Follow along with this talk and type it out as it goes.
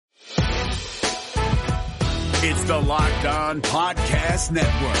It's the Locked On Podcast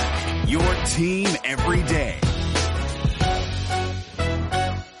Network, your team every day.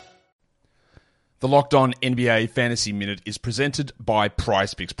 The Locked On NBA Fantasy Minute is presented by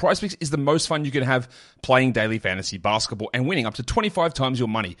PrizePicks. PrizePicks is the most fun you can have playing daily fantasy basketball and winning up to 25 times your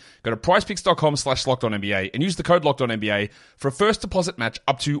money. Go to prizepicks.com/LockedOnNBA and use the code LockedOnNBA for a first deposit match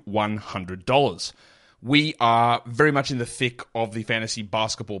up to $100. We are very much in the thick of the fantasy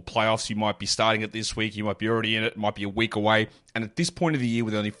basketball playoffs. You might be starting it this week. You might be already in it. It might be a week away. And at this point of the year,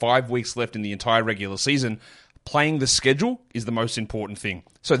 with only 5 weeks left in the entire regular season, playing the schedule is the most important thing.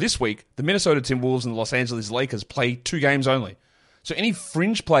 So this week, the Minnesota Timberwolves and the Los Angeles Lakers play 2 games only. So any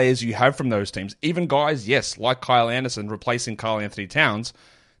fringe players you have from those teams, even guys, yes, like Kyle Anderson replacing Karl Anthony Towns,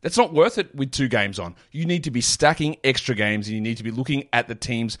 that's not worth it with 2 games on. You need to be stacking extra games, and you need to be looking at the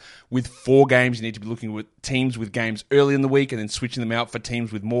teams with 4 games. You need to be looking at teams with games early in the week and then switching them out for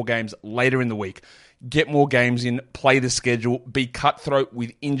teams with more games later in the week. Get more games in, play the schedule, be cutthroat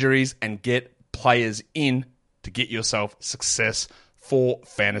with injuries, and get players in to get yourself success for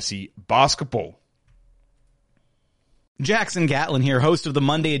fantasy basketball. Jackson Gatlin here, host of the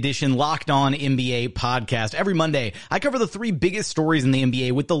Monday edition Locked On NBA podcast. Every Monday, I cover the 3 biggest stories in the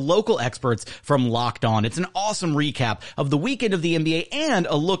NBA with the local experts from Locked On. It's an awesome recap of the weekend of the NBA and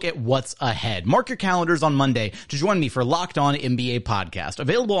a look at what's ahead. Mark your calendars on Monday to join me for Locked On NBA podcast,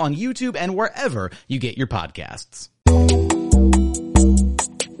 available on YouTube and wherever you get your podcasts.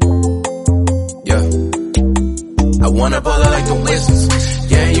 I wanna ball like the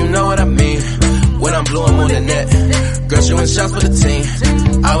Wizards, yeah, you know what I mean. When I'm blue, I'm on the net. Girl, shooting shots for the team.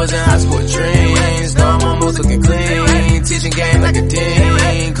 I was in high school with dreams. Now I'm almost looking clean. Teaching game like a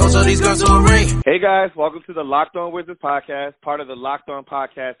dean. Coach all these girls to a ring. Hey guys, welcome to the Locked On Wizards podcast, part of the Locked On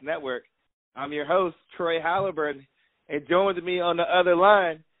Podcast Network. I'm your host, Troy Halliburton, and joined me on the other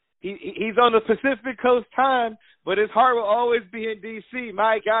line. He's on the Pacific Coast time, but his heart will always be in D.C.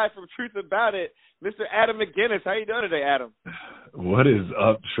 My guy from Truth About It, Mr. Adam McGinnis. How you doing today, Adam? What is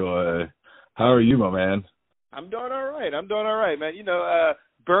up, Troy? How are you, my man? I'm doing all right, man. You know,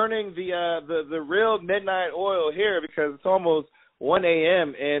 burning the real midnight oil here because it's almost 1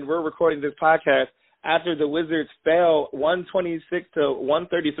 a.m. and we're recording this podcast after the Wizards fell 126 to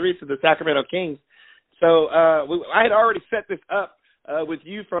 133 to the Sacramento Kings. So I had already set this up with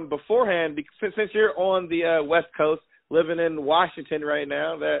you from beforehand because since you're on the West Coast, living in Washington right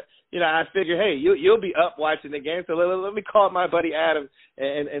now, that, you know, I figure, hey, you'll be up watching the game. So let me call my buddy Adam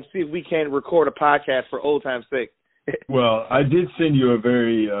and see if we can record a podcast for old time's sake. Well, I did send you a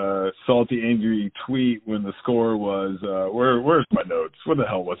very salty, angry tweet when the score was, where's my notes? What the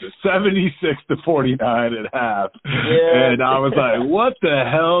hell was it? 76-49 at half. Yeah. And I was like, what the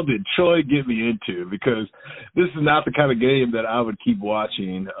hell did Troy get me into? Because this is not the kind of game that I would keep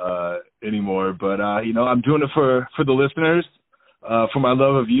watching anymore. But, you know, I'm doing it for the listeners, for my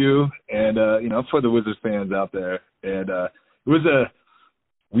love of you, and, you know, for the Wizards fans out there. And it was a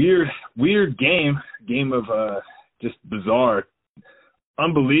weird game of just bizarre,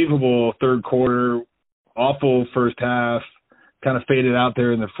 unbelievable third quarter, awful first half, kind of faded out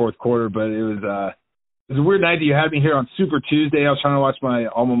there in the fourth quarter. But it was a weird night that you had me here on Super Tuesday. I was trying to watch my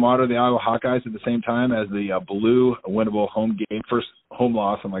alma mater, the Iowa Hawkeyes, at the same time as the Blue, a winnable home game, first home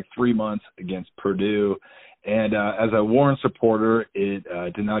loss in like 3 months against Purdue. And as a Warren supporter, it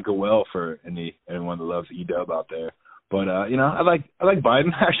did not go well for anyone that loves E-Dub out there. But, you know, I like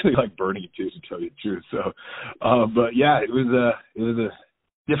Biden. I actually like Bernie, too, to tell you the truth. So, but, yeah, it was a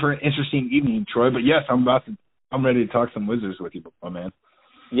different, interesting evening, Troy. But, yes, I'm ready to talk some Wizards with you, my man.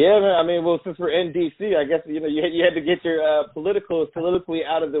 Yeah, man. I mean, well, since we're in D.C., I guess, you know, you had to get your politically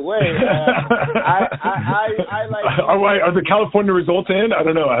out of the way. I like... Are the California results in? I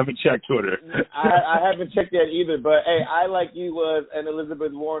don't know. I haven't checked Twitter. I haven't checked yet either. But, hey, I, like you, was an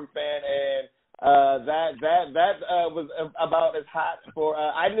Elizabeth Warren fan, and that was about as hot for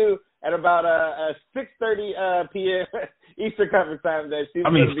I knew at about 6:30 p.m. Eastern Conference time that she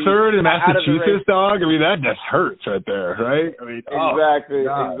was third in Massachusetts, dog. I mean, that just hurts right there, right? I mean, exactly.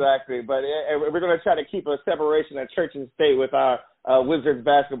 But we're going to try to keep a separation of church and state with our Wizards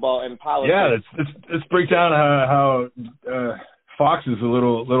basketball and politics. Yeah, let's break down how Fox is a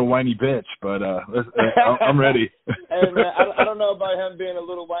little whiny bitch, but I'm ready. And I don't know about him being a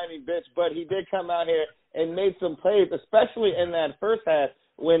little whiny bitch, but he did come out here and made some plays, especially in that first half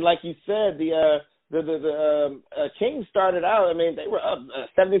when, like you said, the Kings started out. I mean, they were up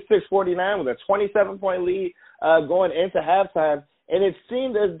 76-49 with a 27-point lead going into halftime, and it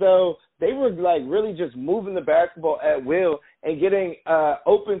seemed as though they were like really just moving the basketball at will and getting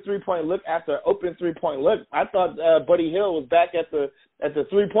open 3-point look after open 3-point look. I thought Buddy Hield was back at the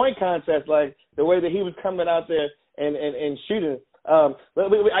 3-point contest, like the way that he was coming out there and shooting. But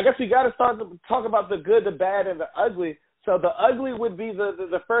I guess we got to start to talk about the good, the bad, and the ugly. So the ugly would be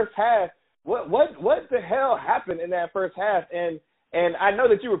the first half. What the hell happened in that first half? And I know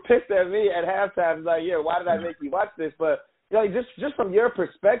that you were pissed at me at halftime, like, yeah, why did I make you watch this? But just from your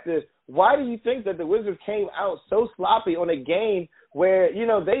perspective, why do you think that the Wizards came out so sloppy on a game where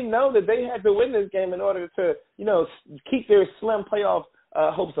they know that they had to win this game in order to keep their slim playoff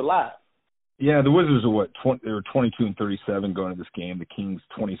hopes alive? Yeah, the Wizards are they were 22-37 going into this game. The Kings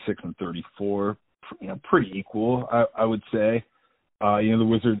 26-34. Pretty equal, I would say. The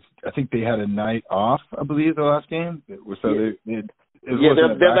Wizards, I think they had a night off, I believe, the last game. Their last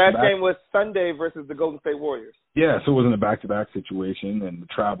game was Sunday versus the Golden State Warriors. Yeah, so it wasn't a back-to-back situation, and the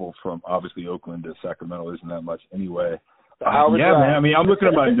travel from, obviously, Oakland to Sacramento isn't that much anyway. Man, I mean, I'm looking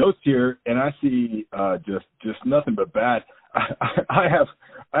at my notes here, and I see just nothing but bad. I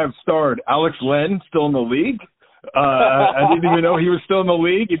have starred Alex Len still in the league. I didn't even know he was still in the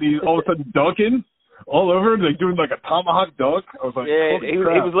league, and he's all of a sudden dunking all over, like doing like a tomahawk dunk. I was like, he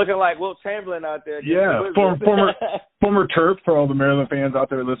was looking like Wilt Chamberlain out there. Yeah, former Terp for all the Maryland fans out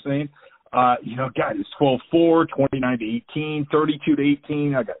there listening. God, it's 12-4, 29-18,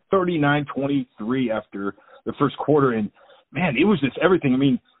 32-18. I got 39-23 after the first quarter, and man, it was just everything. I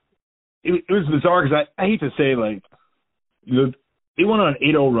mean, it was bizarre because I hate to say, like, they went on an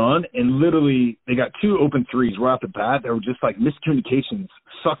 8-0 run, and literally they got 2 open threes right off the bat. They were just like miscommunications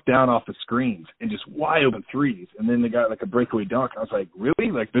sucked down off the screens and just wide open threes. And then they got like a breakaway dunk. I was like, really?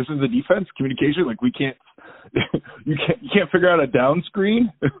 Like, this is the defense communication? Like, we can't you can't figure out a down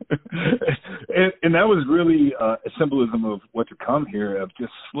screen? and that was really a symbolism of what to come here, of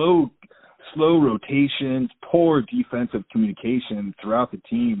just slow rotations, poor defensive communication throughout the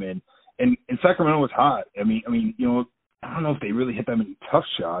team. And Sacramento was hot. I mean, I don't know if they really hit that many tough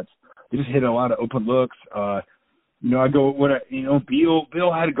shots. They just hit a lot of open looks. Bill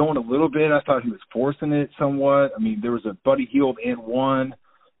had it going a little bit. I thought he was forcing it somewhat. I mean, there was a Buddy Hield and one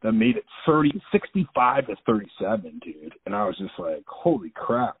that made it 65-37, dude. And I was just like, holy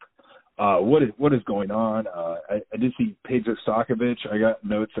crap. What is going on? I did see Pedro Stokovich. I got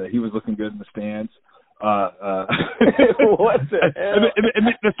notes that he was looking good in the stands. What the hell? And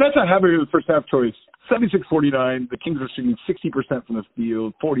the stats I have here in the first half, choice 76-49. The Kings were shooting 60% from the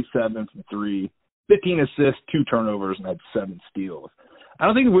field, 47 from 3, 15 assists, 2 turnovers, and had 7 steals. I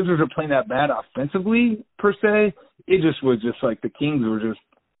don't think the Wizards were playing that bad offensively per se. It just was just like the Kings were just,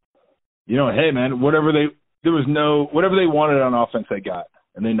 hey man, whatever they wanted on offense they got,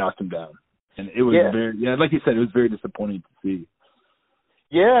 and they knocked them down. And it was like you said, it was very disappointing to see.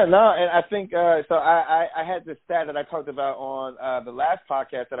 Yeah, no, and I think so. I had this stat that I talked about on the last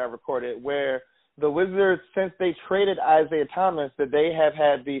podcast that I recorded, where the Wizards, since they traded Isaiah Thomas, that they have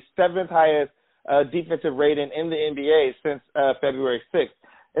had the 7th highest defensive rating in the NBA since February 6th.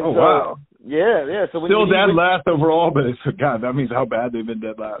 And wow. Yeah. So still dead last overall, but God, that means how bad they've been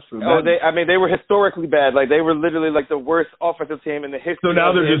dead last. So they were historically bad. Like, they were literally like the worst offensive team in the history. So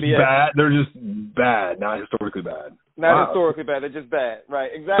now they're just NBA. bad. They're just bad, not historically bad. Not historically bad. They're just bad,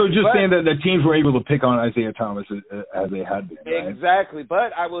 right? Exactly. So saying that the teams were able to pick on Isaiah Thomas as they had been, right? Exactly.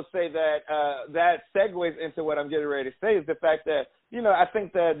 But I will say that that segues into what I'm getting ready to say, is the fact that, I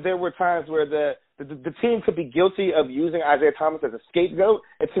think that there were times where the team could be guilty of using Isaiah Thomas as a scapegoat,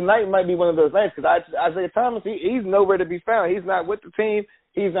 and tonight might be one of those nights, because Isaiah Thomas, he's nowhere to be found. He's not with the team.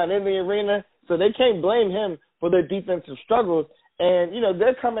 He's not in the arena, so they can't blame him for their defensive struggles. And,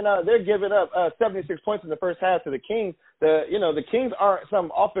 they're coming out, they're giving up 76 points in the first half to the Kings. The Kings aren't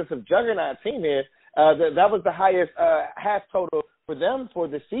some offensive juggernaut team here. That was the highest half total for them for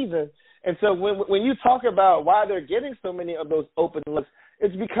the season. And so when you talk about why they're getting so many of those open looks,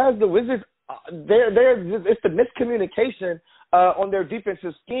 it's because the Wizards, it's the miscommunication on their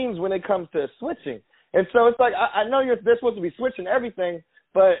defensive schemes when it comes to switching. And so it's like, I know they're supposed to be switching everything,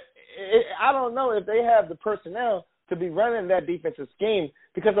 but I don't know if they have the personnel to be running that defensive scheme,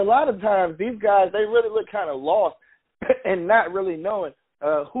 because a lot of times these guys, they really look kind of lost and not really knowing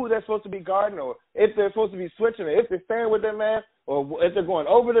who they're supposed to be guarding, or if they're supposed to be switching, or if they're staying with their man, or if they're going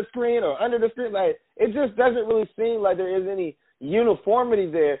over the screen or under the screen. Like, it just doesn't really seem like there is any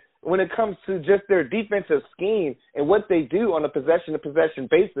uniformity there when it comes to just their defensive scheme and what they do on a possession-to-possession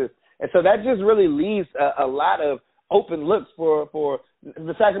basis. And so that just really leaves a lot of open looks for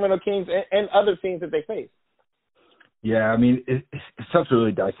the Sacramento Kings and other teams that they face. Yeah, I mean, it's tough to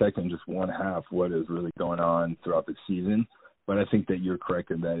really dissect in just one half what is really going on throughout the season. But I think that you're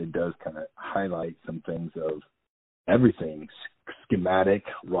correct in that it does kind of highlight some things of everything, schematic,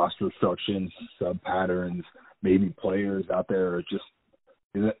 roster instructions, sub-patterns, maybe players out there are just,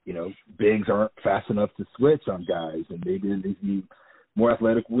 bigs aren't fast enough to switch on guys, and maybe they need more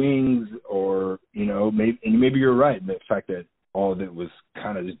athletic wings, or, maybe you're right in the fact that all of it was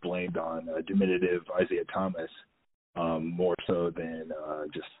kind of just blamed on diminutive Isaiah Thomas, more so than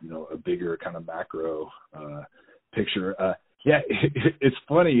just, a bigger kind of macro picture. It's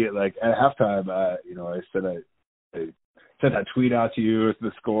funny, like at halftime, I sent that tweet out to you with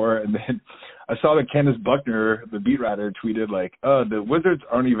the score, and then I saw that Candace Buckner, the beat writer, tweeted like, the Wizards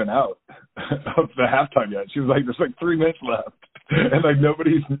aren't even out of the halftime yet. She was like, there's like 3 minutes left, and like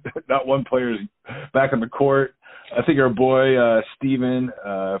not one player's back on the court. I think our boy Steven,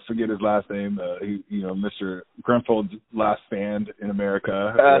 forget his last name, Mr. Grenfeld's last band in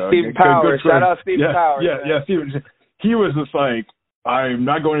America. Stephen Powers. Shout out Stephen Powers. Yeah, Stephen. He was just like, I'm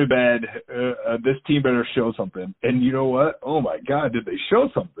not going to bed. This team better show something. And you know what? Oh my God, did they show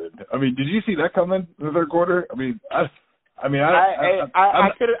something? I mean, did you see that coming in the third quarter? I mean, I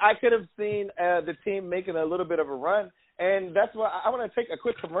could have seen the team making a little bit of a run, and that's why I want to take a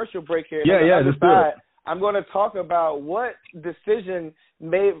quick commercial break here. Yeah, just do it. I'm going to talk about what decision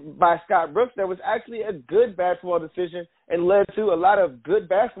made by Scott Brooks that was actually a good basketball decision and led to a lot of good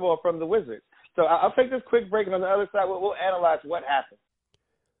basketball from the Wizards. So I'll take this quick break, and on the other side, we'll analyze what happened.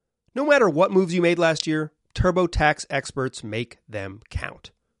 No matter what moves you made last year, TurboTax experts make them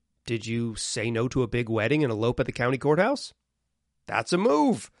count. Did you say no to a big wedding and elope at the county courthouse? That's a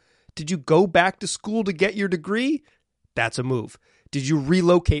move. Did you go back to school to get your degree? That's a move. Did you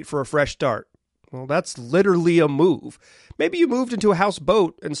relocate for a fresh start? Well, that's literally a move. Maybe you moved into a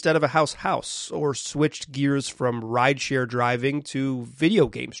houseboat instead of a house, or switched gears from rideshare driving to video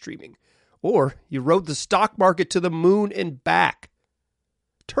game streaming. Or you rode the stock market to the moon and back.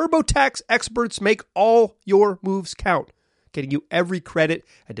 TurboTax experts make all your moves count, getting you every credit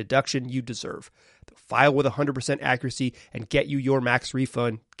and deduction you deserve. They'll file with 100% accuracy and get you your max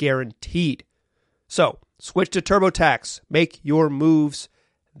refund guaranteed. So, switch to TurboTax. Make your moves.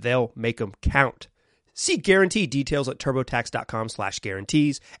 They'll make them count. See guarantee details at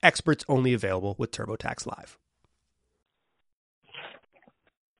turbotax.com/guarantees. Experts only available with TurboTax Live.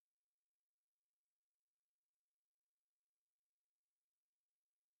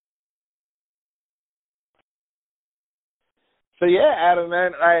 So yeah, Adam,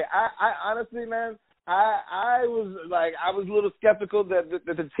 man, I honestly, man, I was a little skeptical that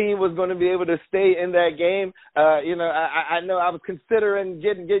the team was going to be able to stay in that game. I know I was considering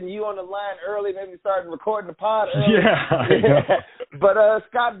getting you on the line early, maybe starting recording the pod early. Yeah. But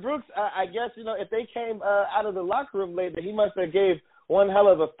Scott Brooks, I guess, if they came out of the locker room later, he must have gave one hell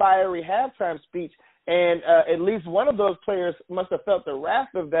of a fiery halftime speech, and at least one of those players must have felt the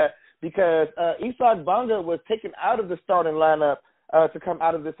wrath of that, because Isaac Bonga was taken out of the starting lineup to come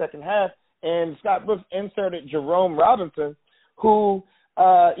out of the second half, and Scott Brooks inserted Jerome Robinson, who,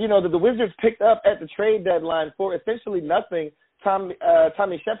 the Wizards picked up at the trade deadline for essentially nothing. Tommy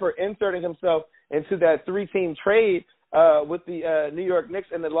Shepard inserting himself into that 3-team trade with the New York Knicks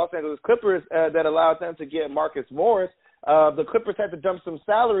and the Los Angeles Clippers that allowed them to get Marcus Morris. The Clippers had to dump some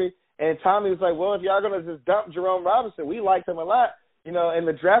salary, and Tommy was like, well, if y'all going to just dump Jerome Robinson, we liked him a lot. In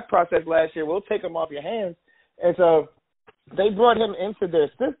the draft process last year, we'll take him off your hands. And so they brought him into their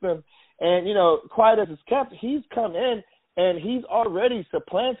system. And, quiet as it's kept, he's come in and he's already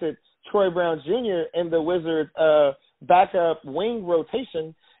supplanted Troy Brown Jr. in the Wizards' backup wing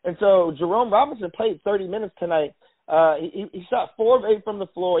rotation. And so Jerome Robinson played 30 minutes tonight. He shot 4 of 8 from the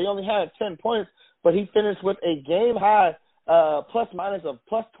floor. He only had 10 points, but he finished with a game-high plus-minus of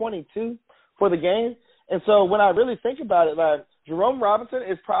plus 22 for the game. And so when I really think about it, like, Jerome Robinson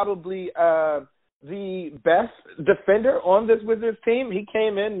is probably the best defender on this Wizards team. He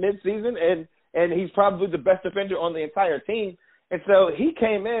came in mid-season, and he's probably the best defender on the entire team. And so he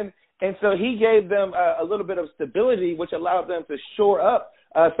came in, and so he gave them a little bit of stability, which allowed them to shore up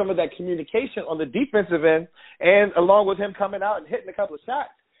some of that communication on the defensive end, and along with him coming out and hitting a couple of shots.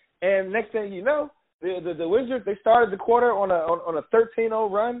 And next thing you know, the Wizards, they started the quarter on a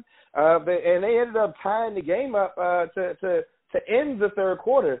 13-0 run, and they ended up tying the game up to end the third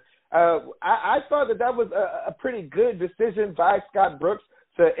quarter. I thought that was a pretty good decision by Scott Brooks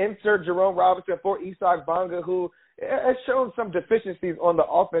to insert Jerome Robinson for Isaac Bonga, who has shown some deficiencies on the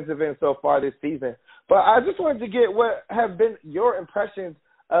offensive end so far this season. But I just wanted to get what have been your impressions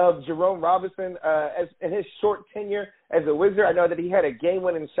of Jerome Robinson in his short tenure as a Wizard. I know that he had a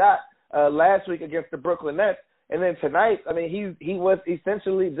game-winning shot last week against the Brooklyn Nets, and then tonight, I mean, he was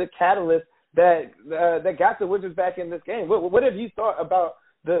essentially the catalyst that got the Wizards back in this game. What have you thought about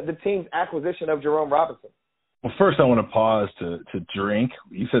the team's acquisition of Jerome Robinson? Well, first I want to pause to drink.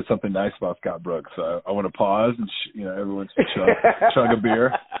 You said something nice about Scott Brooks, so I want to pause and everyone should chug a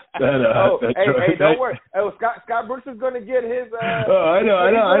beer. Hey, don't worry. Oh, Scott Brooks is going to get his. I know.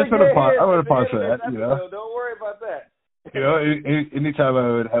 I just want to pause for that. Don't worry about that. Anytime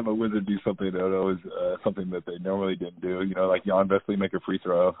I would have a Wizard do something that was something that they normally didn't do, like Jan Vesely make a free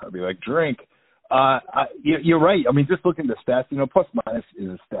throw, I'd be like, drink. You're right. I mean, just looking at the stats, plus minus is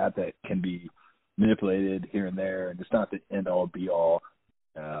a stat that can be manipulated here and there, and it's not the end-all, be-all.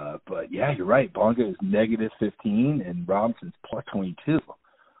 But, yeah, you're right. Bonga is negative 15, and Robinson's plus 22,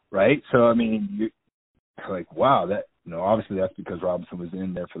 right? So, I mean, you're like, wow, that obviously that's because Robinson was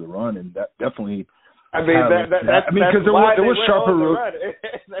in there for the run, and that definitely – because there was sharper rotation.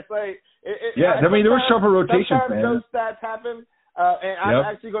 There was sharper rotations, man. Sometimes those stats happen, and I'm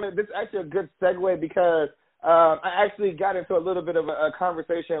actually going to – this is actually a good segue because I actually got into a little bit of a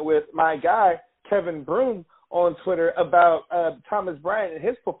conversation with my guy, Kevin Broom, on Twitter about Thomas Bryant and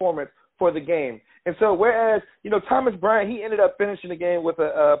his performance for the game. And so whereas, Thomas Bryant, he ended up finishing the game with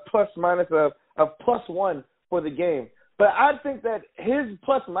a plus-minus of +1 for the game. But I think that his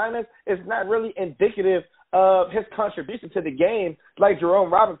plus-minus is not really indicative of his contribution to the game like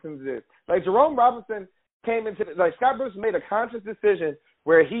Jerome Robinson's is. Like Jerome Robinson came into Scott Brooks made a conscious decision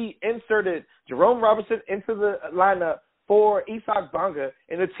where he inserted Jerome Robinson into the lineup for Isaac Bonga,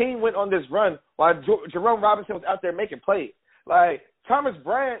 and the team went on this run while Jerome Robinson was out there making plays. Like, Thomas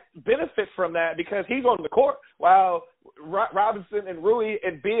Bryant benefits from that because he's on the court while Robinson and Rui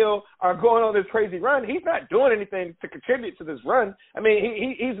and Beal are going on this crazy run. He's not doing anything to contribute to this run. I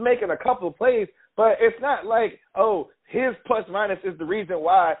mean, he's making a couple of plays, but it's not like, his plus-minus is the reason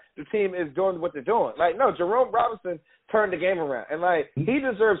why the team is doing what they're doing. Like, no, Jerome Robinson turned the game around, and, he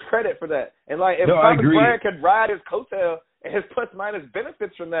deserves credit for that. And, if Thomas Bryant could ride his coattail and his plus-minus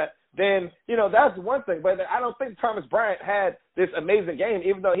benefits from that, then, that's one thing. But I don't think Thomas Bryant had this amazing game,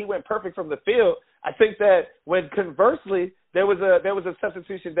 even though he went perfect from the field. I think that when conversely there was a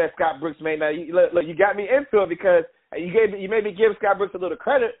substitution that Scott Brooks made. Now, look, you got me into it because you made me give Scott Brooks a little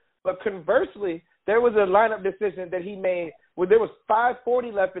credit. But conversely, there was a lineup decision that he made where there was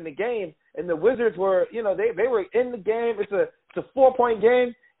 5:40 left in the game, and the Wizards were, they were in the game. It's a 4-point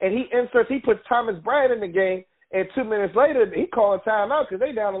game, and he puts Thomas Bryant in the game. And 2 minutes later, he calling timeout because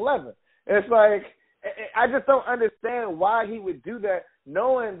they down 11. And it's like, I just don't understand why he would do that,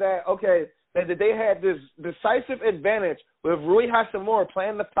 knowing that, that they had this decisive advantage with Rui Hachimura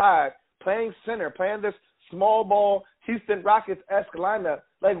playing the 5, playing center, playing this small ball Houston Rockets-esque lineup.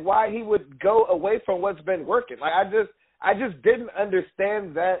 Like, why he would go away from what's been working. Like, I just didn't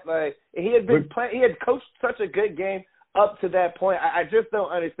understand that. Like, he had coached such a good game up to that point. I just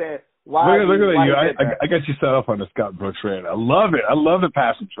don't understand. Look at you. I got you set up on the Scott Brooks rant. I love it. I love the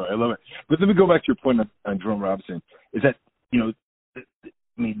passion, Troy. I love it. But let me go back to your point on Jerome Robinson. Is that,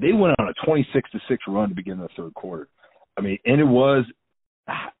 they went on a 26-6 run to begin the third quarter. And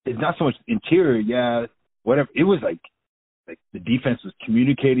it's not so much interior, whatever. It was like the defense was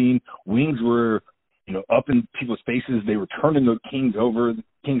communicating. Wings were, up in people's faces. They were turning the Kings over. The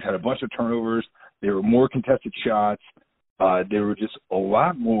Kings had a bunch of turnovers. There were more contested shots. They were just a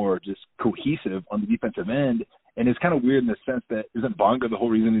lot more just cohesive on the defensive end. And it's kind of weird in the sense that isn't Bonga the whole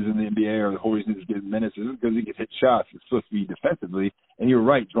reason he's in the NBA or the whole reason he's getting minutes? Isn't because he gets hit shots. It's supposed to be defensively. And you're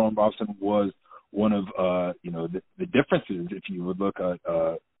right, Jerome Robinson was one of, the differences if you would look at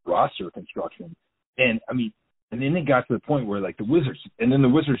roster construction. And, and then it got to the point where, the Wizards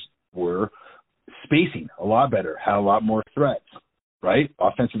were spacing a lot better, had a lot more threats, right?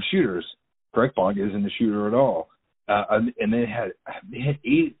 Offensive shooters. Correct, Bonga isn't a shooter at all. And they had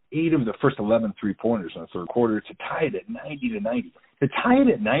 8 of the first 11 3-pointers in the third quarter to tie it at 90-90. To tie it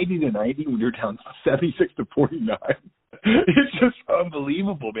at 90-90 when you're down 76-49, it's just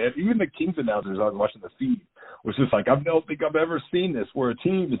unbelievable, man. Even the Kings announcers, I was watching the feed, was just like, I don't think I've ever seen this where a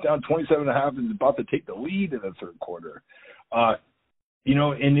team is down 27.5 and is about to take the lead in the third quarter. And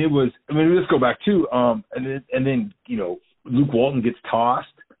it was, let's go back too. And then Luke Walton gets tossed.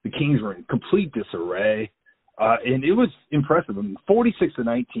 The Kings were in complete disarray. And it was impressive.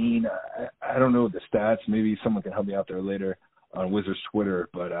 46-19. I don't know the stats. Maybe someone can help me out there later on Wizards Twitter,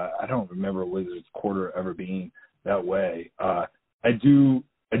 but I don't remember Wizards quarter ever being that way. I do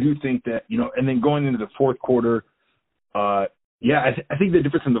think that, and then going into the fourth quarter, I think the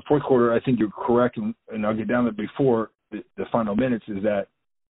difference in the fourth quarter, I think you're correct, and I'll get down to before the final minutes, is that,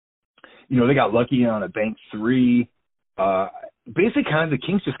 they got lucky on a bank 3. Basically, the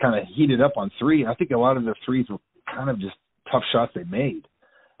Kings just kind of heated up on 3. I think a lot of the threes were kind of just tough shots they made.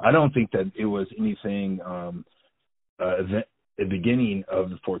 I don't think that it was anything at the beginning of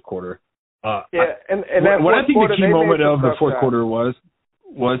the fourth quarter. And what I think the key moment of the fourth shots. quarter was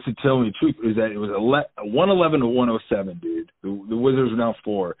to tell me the truth, is that it was 111 to 107, dude. The Wizards were now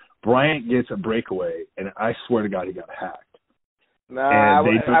 4. Bryant gets a breakaway, and I swear to God, he got hacked. Nah,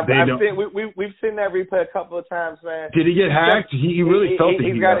 we've seen that replay a couple of times, man. Did he get hacked? He really felt that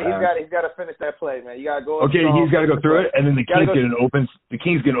he got hacked. He's got to finish that play, man. You got to go. Okay, he's got to go through it, and then the Kings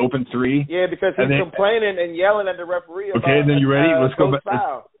get an open 3. Yeah, because he's complaining and yelling at the referee. Okay, then you ready? Let's go back.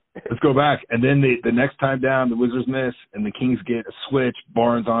 Let's go back. And then the next time down, the Wizards miss, and the Kings get a switch.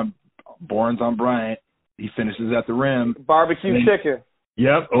 Barnes on Bryant. He finishes at the rim. Barbecue chicken.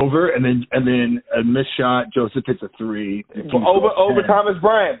 Yep, over, and then a missed shot. Joseph hits a 3. Over Thomas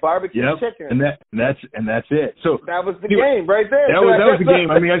Bryant, barbecue chicken, and that's it. So that was the game right there. That was the game.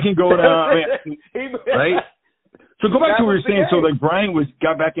 I mean, I can go down, right? So go back to what you were saying. So like Bryant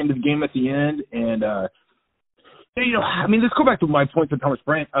got back into the game at the end, and I mean, let's go back to my point to Thomas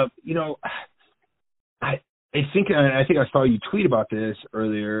Bryant. I think I saw you tweet about this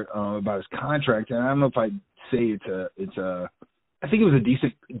earlier about his contract, and I don't know if I'd say it's a. I think it was a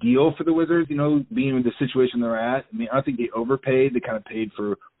decent deal for the Wizards, being in the situation they're at. I mean, I don't think they overpaid. They kind of paid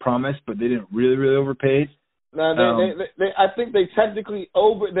for promise, but they didn't really overpay. No, I think they technically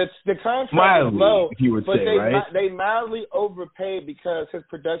the contract mildly, is low, if you would but say, right? They mildly overpaid because his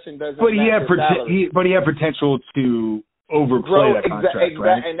production doesn't. But he had potential to overplay that contract,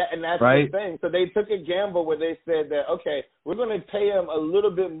 right? And that's right? the thing. So they took a gamble where they said that, okay, we're going to pay him a little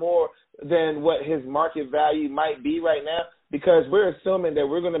bit more than what his market value might be right now, because we're assuming that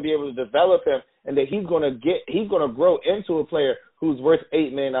we're going to be able to develop him and that he's going to grow into a player who's worth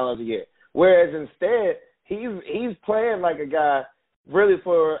 $8 million a year. Whereas instead, he's playing like a guy really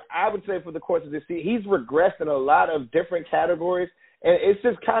for the course of this season. He's regressed in a lot of different categories, and it's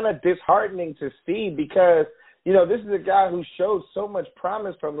just kind of disheartening to see because, this is a guy who showed so much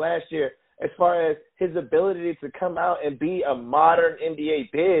promise from last year as far as his ability to come out and be a modern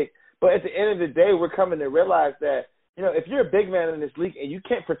NBA big. But at the end of the day, we're coming to realize that, if you're a big man in this league and you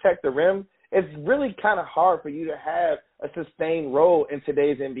can't protect the rim, it's really kind of hard for you to have a sustained role in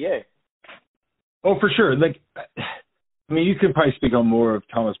today's NBA. Oh, for sure. I mean, you could probably speak on more of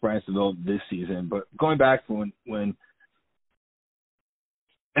Thomas Bryant's development this season, but going back to when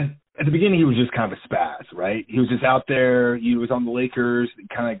at the beginning he was just kind of a spaz, right? He was just out there. He was on the Lakers.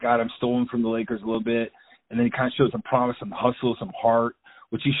 Kind of got him stolen from the Lakers a little bit, and then he kind of showed some promise, some hustle, some heart,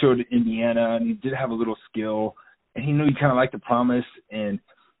 which he showed in Indiana, and he did have a little skill. And he knew he kind of liked the promise, and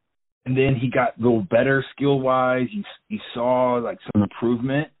then he got a little better skill-wise. You saw, like, some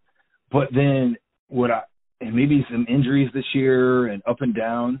improvement. But then and maybe some injuries this year and up and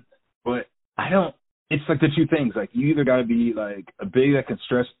down. But it's like the two things. Like, you either got to be, like, a big that can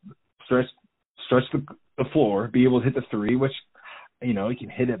stretch the floor, be able to hit the 3, which, he can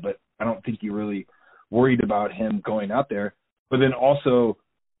hit it, but I don't think you're really worried about him going out there. But then also –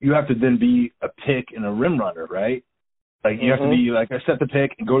 you have to then be a pick and a rim runner, right? Like you have to be like, I set the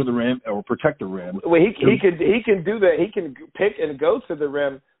pick and go to the rim or protect the rim. Well, he can do that. He can pick and go to the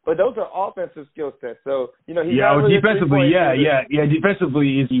rim, but those are offensive skill sets. So defensively,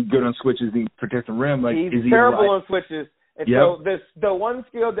 defensively, is he good on switches? Is he protect the rim? Like he's terrible on switches. And so the one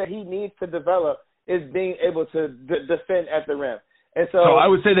skill that he needs to develop is being able to defend at the rim. And so I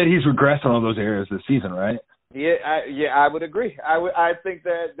would say that he's regressed on all those areas this season, right? I would agree. I think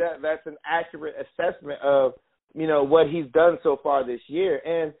that's an accurate assessment of what he's done so far this year,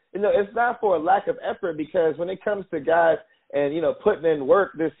 and it's not for a lack of effort, because when it comes to guys and putting in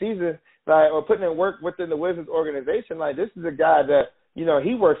work this season, or putting in work within the Wizards organization, like this is a guy that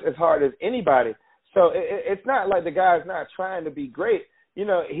he works as hard as anybody. So it's not like the guy's not trying to be great. He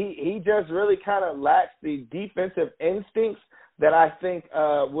just really kind of lacks the defensive instincts that I think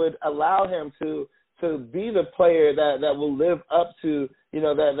would allow him to be the player that will live up to,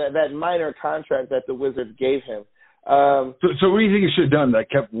 that minor contract that the Wizards gave him. So what do you think he should have done? That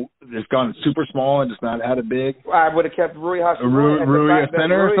just gone super small and just not had it big? I would have kept Rui Hachimura. Rui a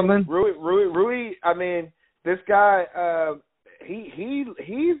center or something? Rui, I mean, this guy,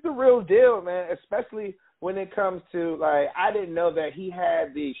 he's the real deal, man, especially when it comes to, like, I didn't know that he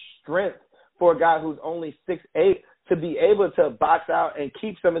had the strength for a guy who's only 6'8" to be able to box out and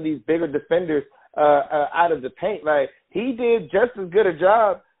keep some of these bigger defenders out of the paint. Like, he did just as good a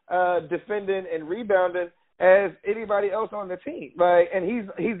job defending and rebounding as anybody else on the team. Like, and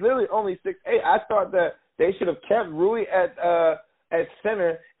he's literally only 6'8". I thought that they should have kept Rui at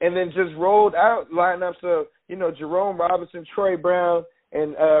center and then just rolled out lineups of Jerome Robinson, Troy Brown,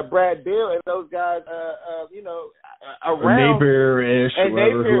 and Brad Beal, and those guys around Napier-ish,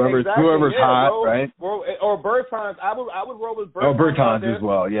 whoever's hot, right? Or Bertans. I would roll with Bertans. Oh, Bertans as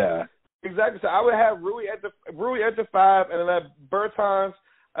well, yeah. Exactly. So I would have Rui at the 5, and then have Bertans,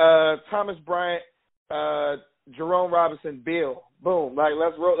 Thomas Bryant, Jerome Robinson, Beal. Boom. Like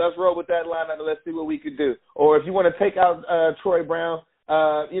let's roll with that lineup and let's see what we could do. Or if you want to take out Troy Brown,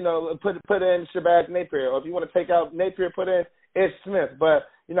 put in Shabazz Napier. Or if you want to take out Napier, put in Ish Smith. But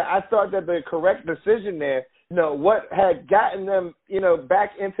I thought that the correct decision there, what had gotten them,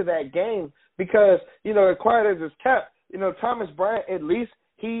 back into that game, because as quiet as it's kept, Thomas Bryant, at least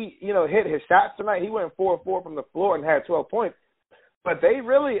he, hit his shots tonight. He went 4-4 from the floor and had 12 points. But they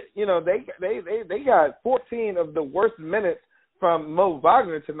really, they got 14 of the worst minutes from Mo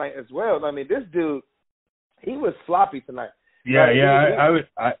Wagner tonight as well. I mean, this dude, he was sloppy tonight. Yeah,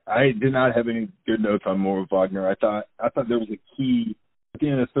 I did not have any good notes on Mo Wagner. I thought there was a key at the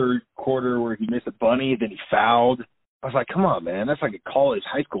end of the third quarter where he missed a bunny, then he fouled. I was like, come on, man, that's like a college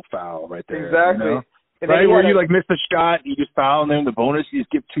high school foul right there. Exactly. Right, where you miss a shot, you just foul, and then the bonus, you just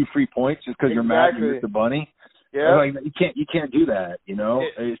get 2 free points just because you're mad you missed the bunny. Yeah, like you can't do that,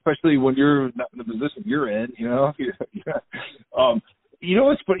 especially when you're not in the position you're in,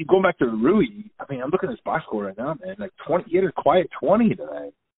 what's funny? Going back to Rui, I mean, I'm looking at his box score right now, man. Like 20, he had a quiet 20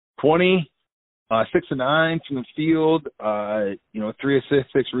 tonight. 20, 6 of 9 from the field, 3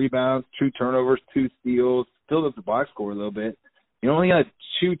 assists, 6 rebounds, 2 turnovers, 2 steals. Still up the box score a little bit. Only had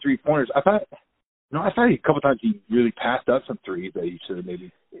 2 3-pointers. I thought a couple times he really passed up some threes that he should have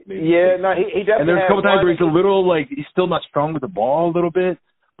maybe. Yeah, no, he definitely. And there's a couple times where he's a little he's still not strong with the ball a little bit,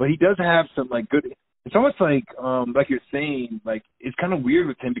 but he does have some good. It's almost like you're saying, it's kind of weird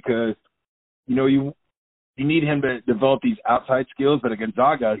with him because, you need him to develop these outside skills, but at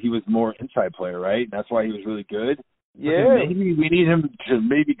Gonzaga he was more inside player, right? And that's why he was really good. Yeah. Maybe we need him to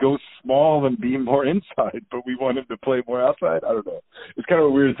maybe go small and be more inside, but we want him to play more outside. I don't know. It's kind of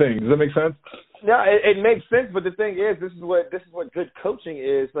a weird thing. Does that make sense? No, it makes sense, but the thing is, this is what good coaching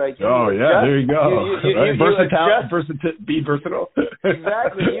is. There you go. Be versatile.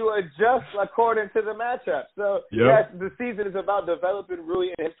 Exactly. You adjust according to the matchup. So, yes, the season is about developing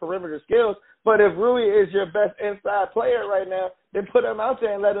Rui and his perimeter skills, but if Rui is your best inside player right now, then put him out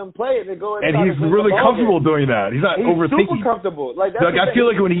there and let him play it and go. And he's really comfortable doing that. He's not overthinking. He's super comfortable. I feel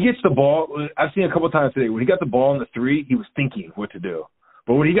like when he gets the ball, I've seen a couple of times today, when he got the ball in the 3, he was thinking what to do.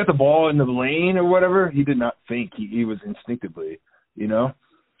 But when he got the ball in the lane or whatever, he did not think. He was instinctively,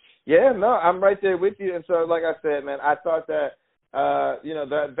 Yeah, no, I'm right there with you. And so, like I said, man, I thought that,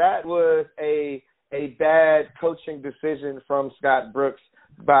 that was a bad coaching decision from Scott Brooks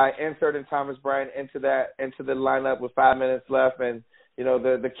by inserting Thomas Bryant into the lineup with 5 minutes left. And,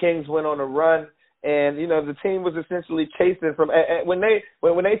 the Kings went on a run. And, the team was essentially chasing from when they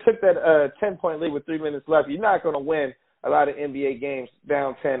took that 10-point lead with 3 minutes left, you're not going to win a lot of NBA games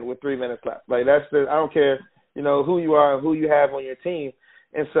down 10 with 3 minutes left. I don't care, who you are and who you have on your team.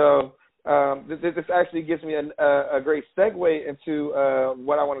 And so this actually gives me a great segue into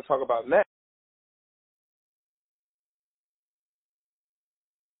what I want to talk about next.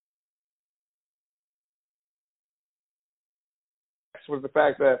 Was the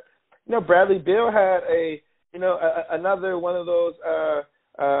fact that, Bradley Beal had another one of those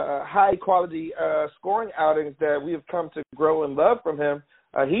high-quality scoring outings that we have come to grow and love from him.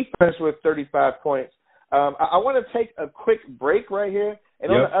 He finished with 35 points. I want to take a quick break right here,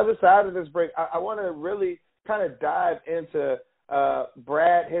 and on the other side of this break, I want to really kind of dive into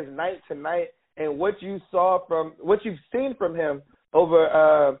Brad, his night tonight, and what you've seen from him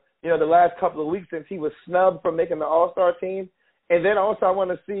over the last couple of weeks since he was snubbed from making the All-Star team. And then also I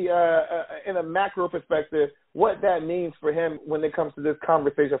want to see, in a macro perspective, what that means for him when it comes to this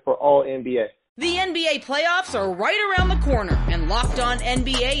conversation for all NBA. The NBA playoffs are right around the corner, and Locked On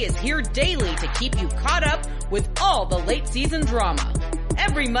NBA is here daily to keep you caught up with all the late season drama.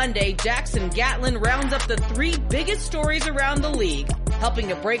 Every Monday, Jackson Gatlin rounds up the 3 biggest stories around the league, helping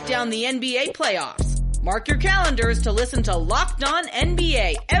to break down the NBA playoffs. Mark your calendars to listen to Locked On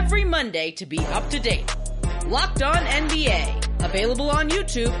NBA every Monday to be up to date. Locked On NBA, available on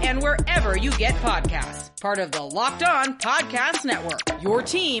YouTube and wherever you get podcasts. Part of the Locked On Podcast Network, your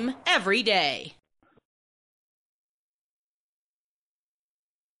team every day.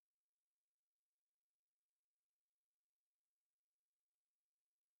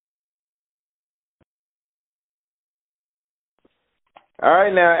 All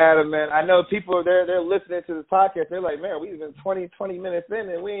right now, Adam, man. I know people, they're listening to this podcast. They're like, man, we've been 20 minutes in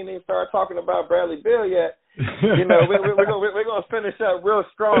and we ain't even started talking about Bradley Beal yet. We're gonna finish up real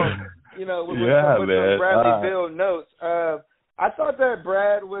strong. With some Bradley Beal notes. I thought that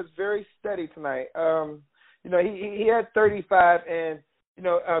Brad was very steady tonight. He had 35, and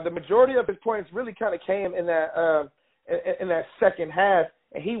the majority of his points really kind of came in that second half.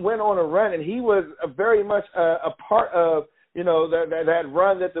 and he went on a run, and he was very much a part of, that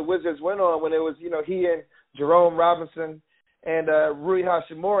run that the Wizards went on when it was, he and Jerome Robinson and Rui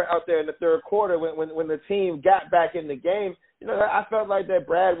Hachimura out there in the third quarter when the team got back in the game. I felt like that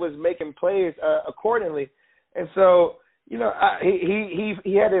Brad was making plays accordingly. And so, he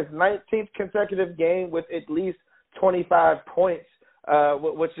had his 19th consecutive game with at least 25 points,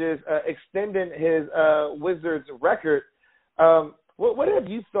 which is extending his Wizards record. What have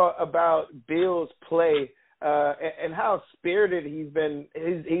you thought about Beal's play and how spirited he's been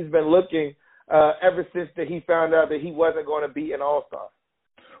looking ever since that he found out that he wasn't going to be an All-Star?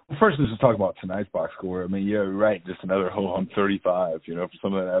 Well, first, let's just talk about tonight's box score. I mean, yeah, right, just another ho-hum 35, for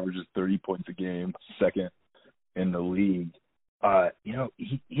someone that averages 30 points a game, second in the league.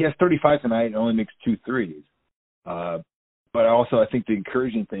 He has 35 tonight and only makes 2 threes. But also, I think the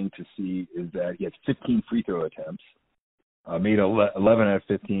encouraging thing to see is that he has 15 free throw attempts, made 11 out of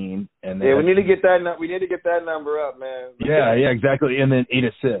 15. And then we need to get that number up, man. Yeah, exactly. And then 8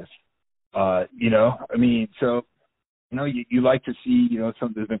 assists. You like to see,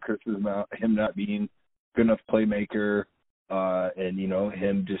 there's been criticism about him not being good enough playmaker, and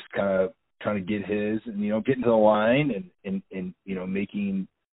him just kind of trying to get his, and getting to the line and making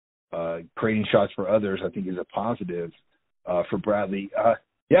creating shots for others. I think is a positive for Bradley.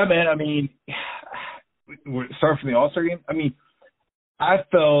 Yeah, man. I mean, start from the All-Star game. I mean, I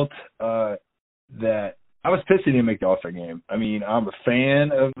felt that I was pissed he didn't make the All-Star game. I mean, I'm a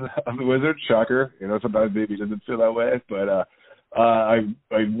fan of the Wizards. Shocker. Sometimes maybe it doesn't feel that way, but I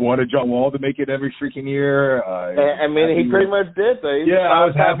wanted John Wall to make it every freaking year. He pretty much did, though. I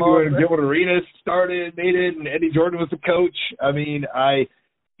was happy when Gilbert Arenas started, made it, and Eddie Jordan was the coach. I mean, and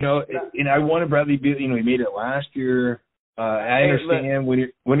I wanted Bradley Beal. He made it last year. I understand when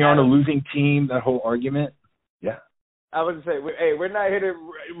you're on a losing team, that whole argument. Yeah. I was going to say, we're not here to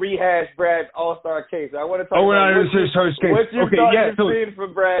rehash Brad's All-Star case. I want to talk about what you've seen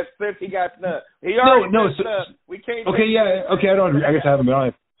from Brad since he got snubbed. He already got snubbed. We can't. I guess I haven't been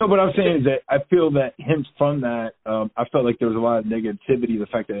honest. No, what I'm saying is that I feel that him from that, I felt like there was a lot of negativity, the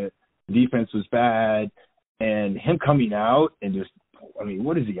fact that the defense was bad, and him coming out and just,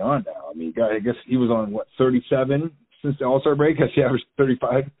 what is he on now? I guess he was on, 37 since the All-Star break? I guess he averaged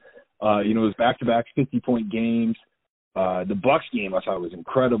 35. It was back-to-back 50-point games. The Bucks game I thought was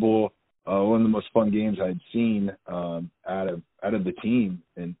incredible. One of the most fun games I'd seen out of the team,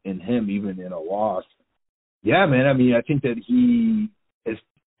 and him even in a loss. Yeah, man. I think that he is,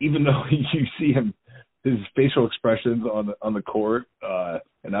 even though you see him, his facial expressions on the court,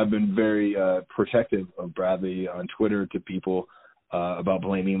 and I've been very protective of Bradley on Twitter to people about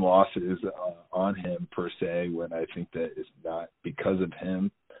blaming losses on him per se, when I think that it's not because of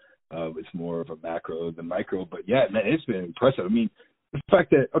him. It's more of a macro than micro. But, yeah, man, it's been impressive. The fact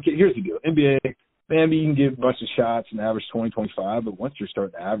that, okay, here's the deal. NBA, man, you can get a bunch of shots and average 20, 25, but once you're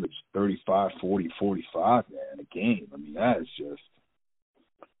starting to average 35, 40, 45, man, a game, that is just,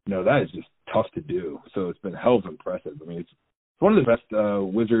 that is just tough to do. So it's been hell of impressive. It's one of the best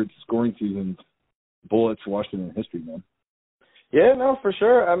Wizards scoring seasons, bullets Washington in history, man. Yeah, no, for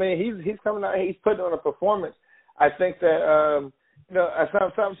sure. He's coming out, he's putting on a performance. I think that,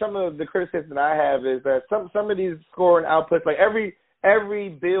 some of the criticism that I have is that some of these scoring outputs, like every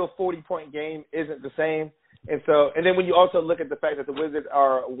Bill 40-point game isn't the same, and then when you also look at the fact that the Wizards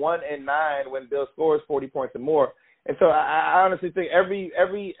are 1-9 when Bill scores 40 points or more, and so I honestly think every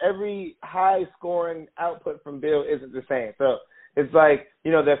high scoring output from Bill isn't the same. So it's like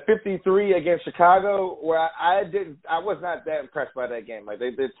the 53 against Chicago, where I was not that impressed by that game. Like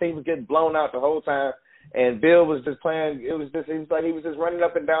the team was getting blown out the whole time. And Bill was just playing. It was like he was just running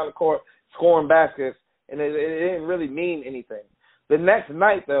up and down the court, scoring baskets, and it didn't really mean anything. The next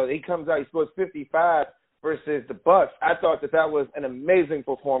night, though, he comes out, he scores 55 versus the Bucks. I thought that was an amazing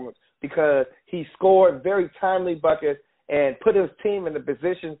performance because he scored very timely buckets and put his team in the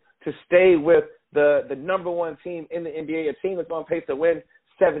position to stay with the number one team in the NBA, a team that's on pace to win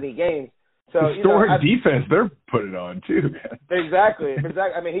 70 games. So historic defense, they're putting on too, man. Exactly.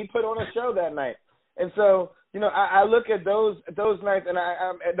 He put on a show that night. And so, I look at those nights and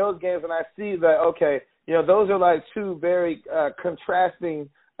I'm at those games and I see that, okay, those are like two very contrasting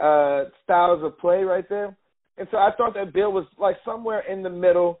styles of play right there. And so I thought that Bill was like somewhere in the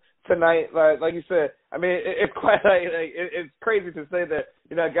middle tonight. Like you said, it's quite it's crazy to say that,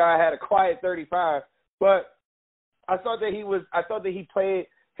 a guy had a quiet 35, but I thought that he played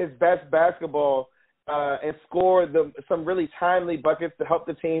his best basketball and scored some really timely buckets to help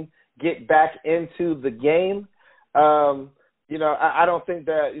the team get back into the game. I don't think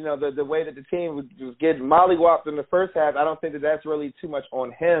that, the way that the team was getting mollywopped in the first half, I don't think that that's really too much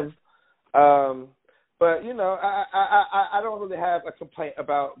on him. But, I don't really have a complaint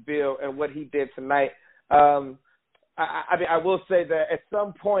about Beal and what he did tonight. I will say that at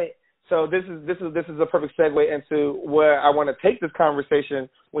some point, so this is a perfect segue into where I want to take this conversation.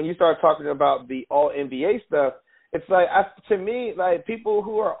 When you start talking about the All-NBA stuff, it's like, to me, like, people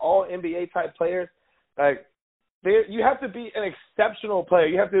who are All-NBA type players, like, you have to be an exceptional player.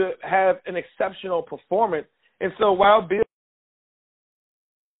 You have to have an exceptional performance. And so while Beal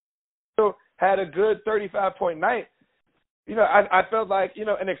had a good 35-point night, I felt like,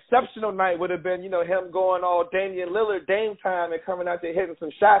 an exceptional night would have been, him going all Damian Lillard Dame time and coming out there hitting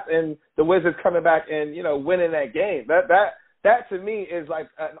some shots and the Wizards coming back and, winning that game. That to me is like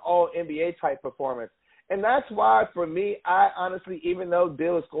an All-NBA type performance. And that's why, for me, I honestly, even though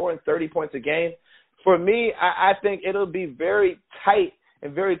Beal is scoring 30 points a game, for me, I think it'll be very tight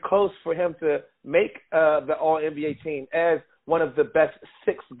and very close for him to make the All-NBA team as one of the best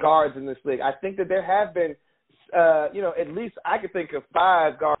 6 guards in this league. I think that there have been, at least I could think of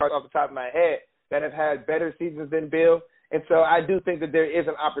 5 guards off the top of my head that have had better seasons than Beal. And so I do think that there is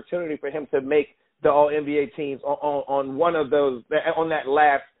an opportunity for him to make the All-NBA teams on one of those, on that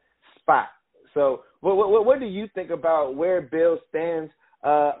last spot. So what do you think about where Beal stands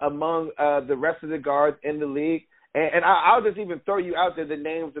among the rest of the guards in the league? And I'll just even throw you out there the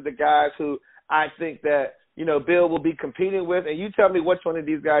names of the guys who I think that, Beal will be competing with. And you tell me which one of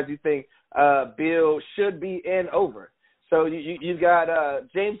these guys you think Beal should be in over. So you got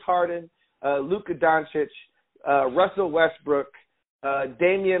James Harden, Luka Doncic, Russell Westbrook,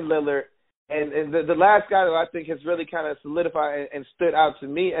 Damian Lillard, and the last guy that I think has really kind of solidified and stood out to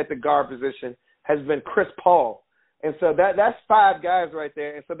me at the guard position has been Chris Paul. And so that's 5 guys right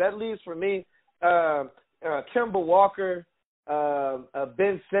there. And so that leaves for me Kemba Walker,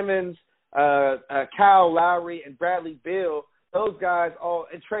 Ben Simmons, Kyle Lowry, and Bradley Beal. Those guys all,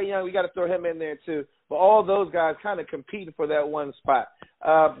 and Trae Young, we got to throw him in there too. But all those guys kind of competing for that one spot.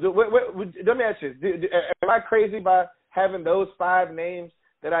 Let me ask you, am I crazy by having those 5 names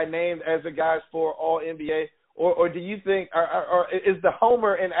that I named as the guys for All-NBA? Or do you think, or is the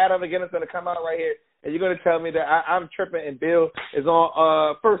Homer and Adam McGinnis going to come out right here and you're going to tell me that I'm tripping and Beal is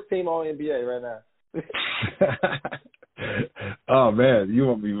on first team All-NBA right now? Oh, man, you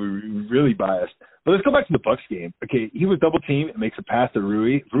want me really biased. But let's go back to the Bucks game. Okay, he was double teamed and makes a pass to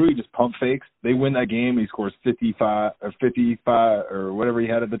Rui. Rui just pump fakes. They win that game. He scores 55 or whatever he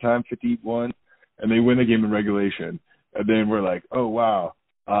had at the time, 51, and they win the game in regulation. And then we're like, oh, wow.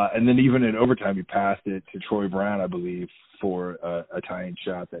 And then even in overtime, he passed it to Troy Brown, I believe, for a tying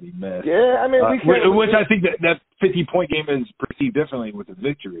shot that he missed. Yeah, I mean, which I think that 50-point game is perceived differently with a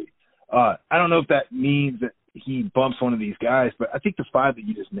victory. I don't know if that means that he bumps one of these guys, but I think the 5 that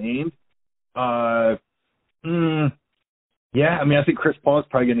you just named, yeah, I mean, I think Chris Paul is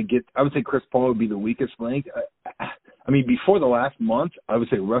probably going to get – I would say Chris Paul would be the weakest link. I mean, before the last month, I would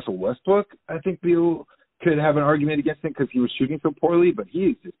say Russell Westbrook, I think people could have an argument against him because he was shooting so poorly, but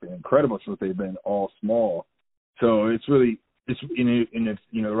he's just been incredible since they've been all small. So it's really –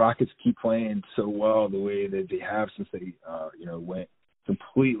 the Rockets keep playing so well the way that they have since they, went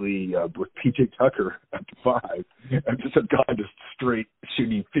completely with P.J. Tucker at the 5. And just a guy just straight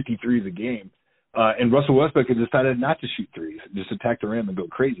shooting 53s a game. And Russell Westbrook has decided not to shoot threes, just attack the rim and go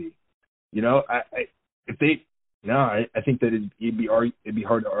crazy. I think that it'd be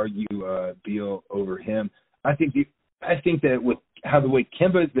hard to argue Beal over him. I think that with how the way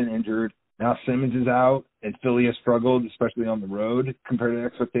Kemba has been injured, now Simmons is out, and Philly has struggled, especially on the road compared to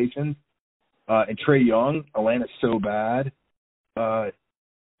expectations. And Trae Young, Atlanta's so bad.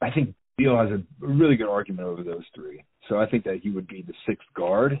 I think Beal has a really good argument over those 3. So I think that he would be the 6th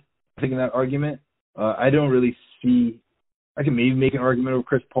guard. I think in that argument, I don't really see. I can maybe make an argument over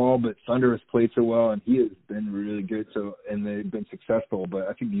Chris Paul, but Thunder has played so well and he has been really good. So and they've been successful. But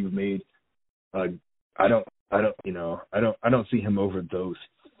I think you've made. I don't see him over those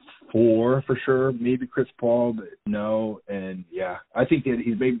 4 for sure. Maybe Chris Paul, but no. And yeah, I think that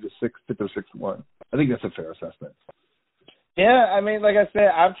he's maybe the 5th or 6th one. I think that's a fair assessment. Yeah, I mean, like I said,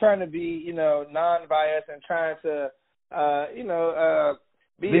 I'm trying to be, non-biased and trying to,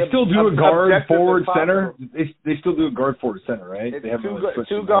 be. They still do a guard, forward, center. They still do a guard, forward, center, right? It's they have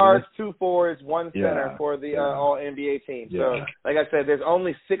 2 guards, 2 forwards, 1 center for the All-NBA team. Yeah. So, like I said, there's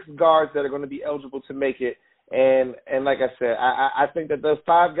only 6 guards that are going to be eligible to make it. And like I said, I think that those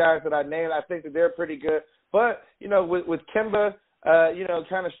 5 guys that I named, I think that they're pretty good. But, with Kemba,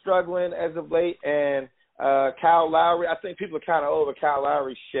 kind of struggling as of late, and Kyle Lowry. I think people are kind of over Kyle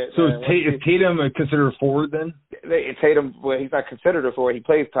Lowry's shit. So is Tatum considered a forward then? Tatum, well, he's not considered a forward. He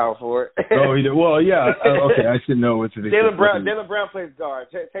plays power forward. Oh, he did. Well, yeah. Okay, I should know what's the Jaylen Brown plays guard.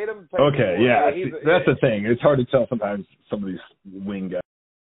 Tatum plays okay, forward. yeah. That's the thing. It's hard to tell sometimes some of these wing guys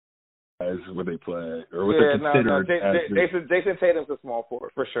what they play or what they're considered. Jason Tatum's a small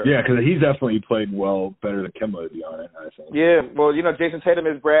forward for sure. Yeah, because he's definitely played well, better than Kemba, to be honest, I think. Yeah, well, Jason Tatum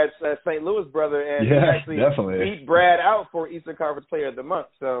is Brad's St. Louis brother, and he actually beat Brad out for Eastern Conference Player of the Month.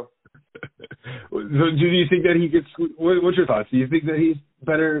 So do you think that he gets? What's your thoughts? Do you think that he's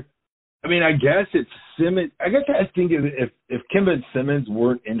better? I mean, I guess it's Simmons. I guess I think if Kemba and Simmons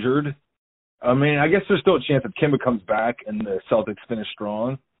weren't injured, I mean, I guess there's still a chance if Kemba comes back and the Celtics finish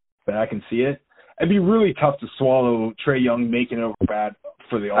strong. But I can see it. It'd be really tough to swallow Trae Young making it over bad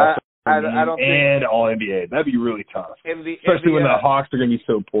for the All-Star and All-NBA. That'd be really tough, especially when the Hawks are going to be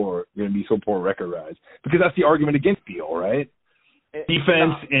so poor, record-wise. Because that's the argument against Beal, right?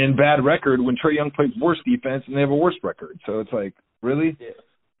 Defense and bad record when Trae Young plays worse defense and they have a worse record. So it's like, really?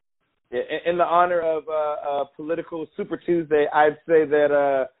 Yeah. In the honor of political Super Tuesday, I'd say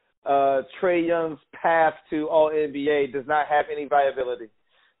that Trae Young's path to All-NBA does not have any viability.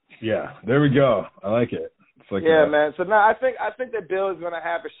 Yeah, there we go. I like it. It's like man. So now I think that Bill is going to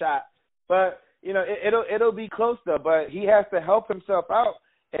have a shot, but it'll be close though. But he has to help himself out,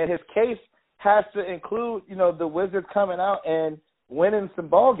 and his case has to include the Wizards coming out and winning some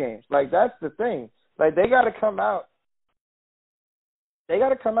ball games. Like that's the thing. Like they got to come out. They got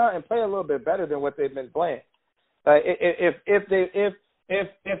to come out and play a little bit better than what they've been playing. If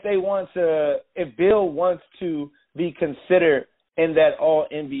Bill wants to be considered in that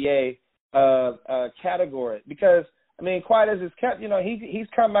All-NBA category, because I mean, quite as it's kept, he's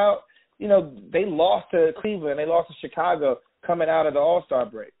come out. They lost to Cleveland, they lost to Chicago coming out of the All-Star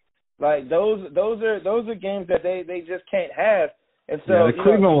break. Like those are games that they just can't have. And so the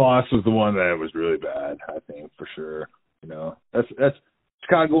Cleveland loss was the one that was really bad, I think, for sure. That's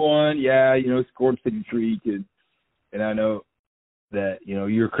Chicago won. Yeah, scored 53, and I know that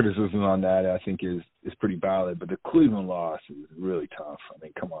your criticism on that I think is pretty valid, but the Cleveland loss is really tough. I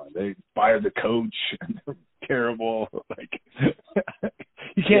mean, come on, they fired the coach and they're terrible. Like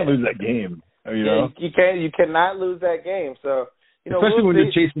you can't lose that game. You cannot lose that game. So especially when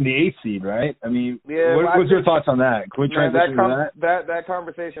you're chasing the 8th seed, right? I mean, what's your thoughts on that? Can we transition to that? That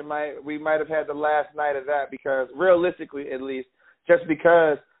conversation we might have had the last night of that, because realistically, at least, just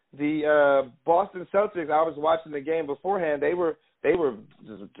because the Boston Celtics, I was watching the game beforehand, they were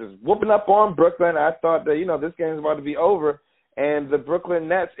just whooping up on Brooklyn. I thought that, this game was about to be over, and the Brooklyn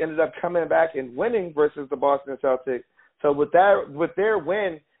Nets ended up coming back and winning versus the Boston Celtics. So with their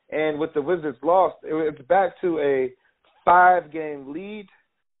win and with the Wizards' loss, it's back to a 5-game lead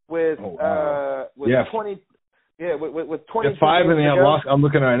with 20. Yeah, with 20. 5 and they have lost. I'm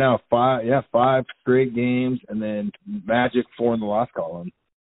looking right now. 5 straight games, and then Magic 4 in the loss column.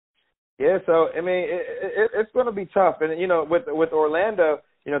 Yeah, so I mean, it's going to be tough, and with Orlando,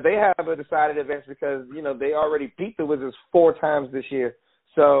 they have a decided advantage because they already beat the Wizards 4 times this year,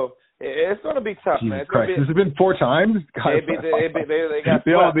 so it's going to be tough, Jesus man. Christ, has it been 4 times? They got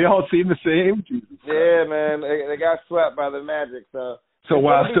swept. They all seem the same. Jesus yeah, man, they got swept by the Magic. So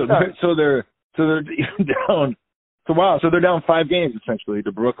wow, so they're down. So wow, so they're down 5 games essentially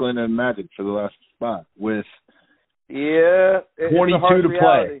to Brooklyn and Magic for the last spot with 22 to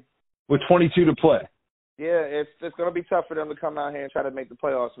play. With 22 to play. Yeah, it's going to be tough for them to come out here and try to make the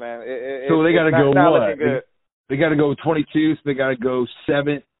playoffs, man. So they got to go what? They got to go 22, so they got to go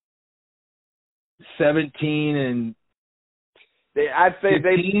 17 and. I'd say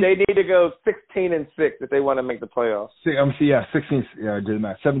 15? they need to go 16-6 if they want to make the playoffs. 16. Yeah, I did the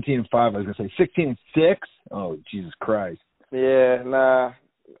math. 17-5. I was going to say 16-6. Oh, Jesus Christ. Yeah, nah.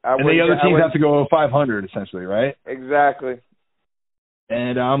 And the other teams have to go 500 essentially, right? Exactly.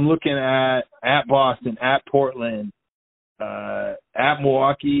 And I'm looking at Boston, at Portland, at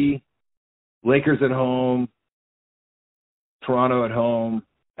Milwaukee, Lakers at home, Toronto at home,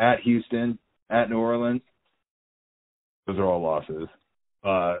 at Houston, at New Orleans. Those are all losses.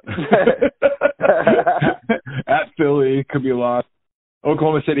 At Philly, could be a loss.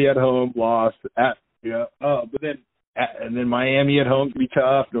 Oklahoma City at home, lost. But then Miami at home could be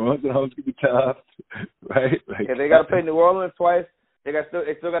tough. New Orleans at home could be tough, right? They got to play New Orleans twice. They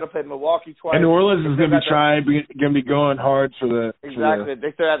still got to play Milwaukee twice. And New Orleans is going to be going hard for the. Exactly.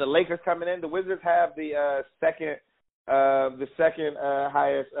 They still have the Lakers coming in. The Wizards have the second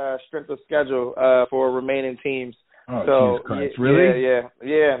highest strength of schedule for remaining teams. Oh, so, Jesus Christ. Really?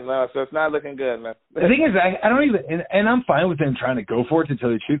 Yeah. No, so it's not looking good, man. The thing is, I don't even, and I'm fine with them trying to go for it, to tell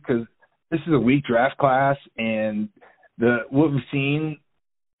you the truth, because this is a weak draft class, and what we've seen,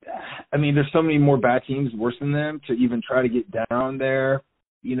 I mean, there's so many more bad teams worse than them to even try to get down there.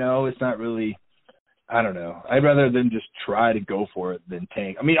 You know, it's not really, I don't know. I'd rather than just try to go for it than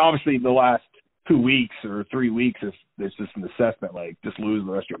tank. I mean, obviously the last 2 weeks or 3 weeks, if there's just an assessment like just lose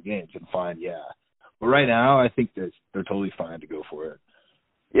the rest of your games and fine, yeah. But right now, I think that they're totally fine to go for it.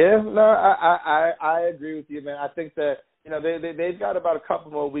 Yeah, no, I agree with you, man. I think that, you know, they've got about a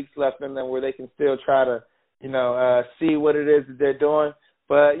couple more weeks left in them where they can still try to, you know, see what it is that they're doing.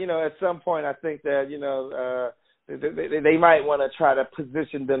 But, you know, at some point, I think that, you know, they might want to try to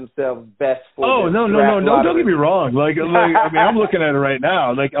position themselves best for. Oh, no, don't get me wrong. Like I mean, I'm looking at it right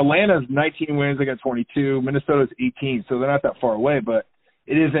now. Like Atlanta's 19 wins, they got 22. Minnesota's 18, so they're not that far away. But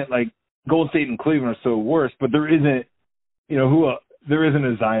it isn't like Golden State and Cleveland are so worse. But there isn't, you know, there isn't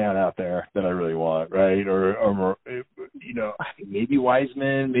a Zion out there that I really want, right? Or you know, maybe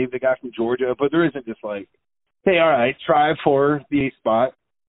Wiseman, maybe the guy from Georgia, but there isn't just like, hey, all right, try for the 8th spot,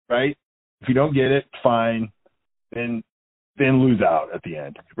 right? If you don't get it, fine. Then lose out at the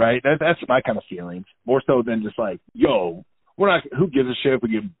end, right? That's my kind of feelings, more so than just like, yo, who gives a shit if we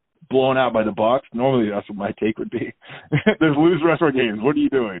get blown out by the Bucks? Normally that's what my take would be. There's lose the rest of our games. What are you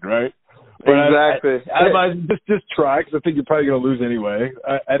doing, right? But exactly. Just try, because I think you're probably going to lose anyway.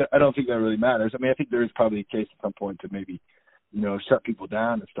 I don't think that really matters. I mean, I think there is probably a case at some point to maybe, you know, shut people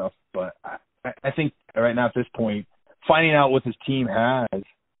down and stuff. But I think right now at this point, finding out what this team has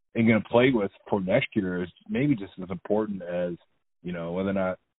and going to play with for next year is maybe just as important as, you know, whether or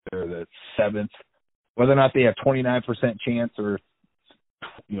not they're the 7th, whether or not they have 29% chance or,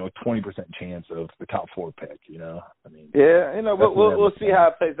 you know, 20% chance of the top 4 pick, you know. I mean, yeah, you know, we'll see how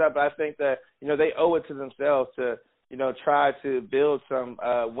it plays out, but I think that, you know, they owe it to themselves to, you know, try to build some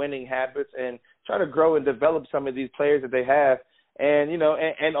winning habits and try to grow and develop some of these players that they have. And, you know,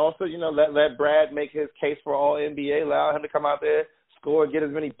 and also, you know, let Brad make his case for all NBA, allow him to come out there, score, get as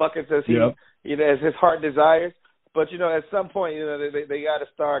many buckets as he, you know, as his heart desires. But, you know, at some point, you know, they got to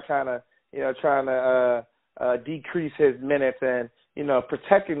start kind of, you know, trying to decrease his minutes and, you know,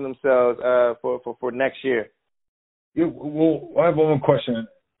 protecting themselves for next year. Yeah, well, I have one more question.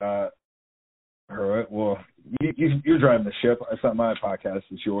 All right. Well, you're driving the ship. It's not my podcast.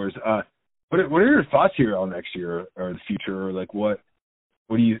 It's yours. What are your thoughts here on next year or the future? Or like what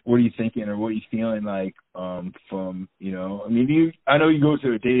are you thinking, or what are you feeling like from, you know, I mean, I know you go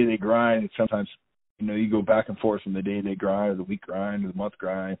through a day-to-day grind, and sometimes, you know, you go back and forth from the day-to-day grind or the week grind or the month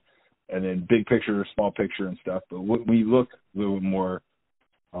grind, and then big picture, small picture and stuff. But when you look a little bit more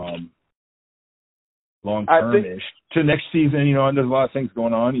long-term-ish to next season, you know, and there's a lot of things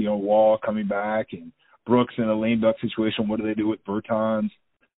going on, you know, Wall coming back and Brooks in a lame duck situation. What do they do with Bertans?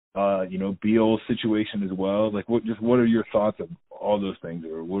 You know, Beal's situation as well. Like, what are your thoughts of all those things,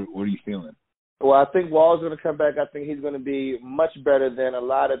 or what are you feeling? Well, I think Wall's going to come back. I think he's going to be much better than a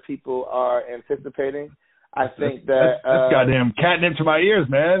lot of people are anticipating. I think that's goddamn catnip to my ears,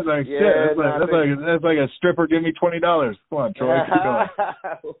 man. It's like, yeah, shit, that's like a stripper give me $20. Come on, Troy, keep going.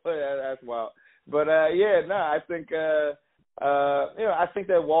 That's wild. But I think you know, I think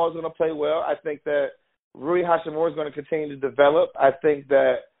that Wall's going to play well. I think that Rui Hachimura is going to continue to develop. I think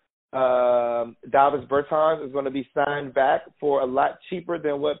that Davis Bertans is going to be signed back for a lot cheaper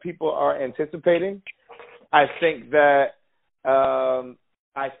than what people are anticipating. I think that the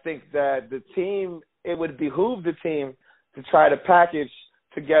team, it would behoove the team to try to package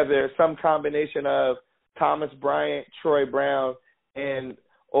together some combination of Thomas Bryant, Troy Brown,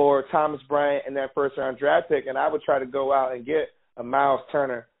 or Thomas Bryant and that first-round draft pick, and I would try to go out and get a Miles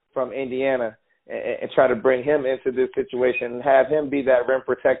Turner from Indiana and try to bring him into this situation and have him be that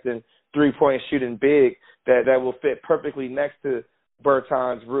rim-protecting, three-point shooting big that will fit perfectly next to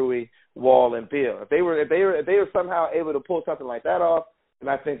Bertans, Rui, Wall, and Beal. If they were somehow able to pull something like that off, then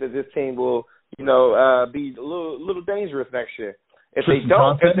I think that this team will, you know, be a little dangerous next year. If Tristan they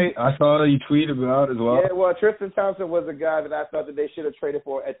don't, Thompson, I saw that you tweeted about as well. Yeah, well, Tristan Thompson was a guy that I thought that they should have traded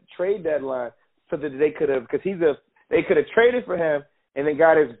for at the trade deadline, so that they could have, because they could have traded for him and then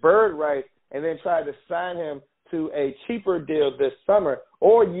got his bird right, and then tried to sign him to a cheaper deal this summer,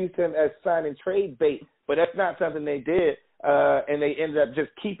 or used him as signing trade bait. But that's not something they did, and they ended up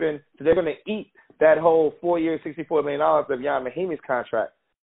just keeping. So they're going to eat that whole 4 years, $64 million of Jan Mahimi's contract.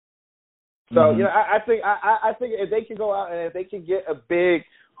 So, you know, I think if they can go out and if they can get a big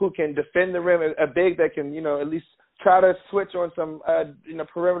who can defend the rim, a big that can, you know, at least try to switch on some, you know,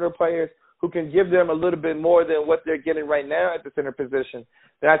 perimeter players who can give them a little bit more than what they're getting right now at the center position,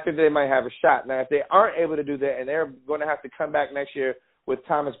 then I think they might have a shot. Now, if they aren't able to do that and they're going to have to come back next year with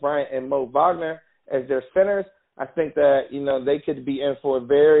Thomas Bryant and Mo Wagner as their centers, I think that, you know, they could be in for a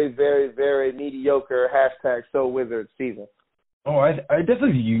very, very, very mediocre #SoWizards season. Oh, I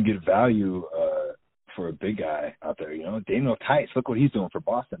definitely think you can get value for a big guy out there. You know, Daniel Tice. Look what he's doing for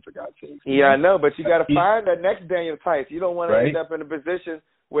Boston, for God's sake. Yeah, I know, but you got to find that next Daniel Tice. You don't want to end up in a position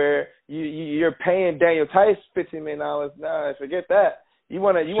where you're paying Daniel Tice $15 million. No, forget that. You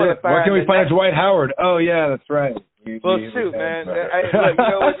want to find. Where can we find Dwight Howard? Oh yeah, that's right. Well, shoot, man. Look,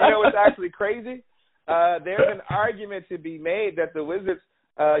 you know what's actually crazy? There's an argument to be made that the Wizards,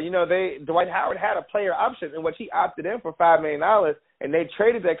 Dwight Howard had a player option in which he opted in for $5 million, and they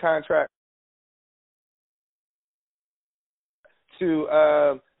traded that contract to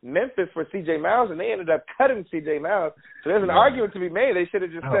Memphis for C.J. Miles, and they ended up cutting C.J. Miles. So there's an argument to be made. They should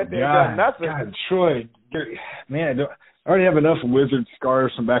have just sat there and done nothing. God, Troy, man, I already have enough Wizard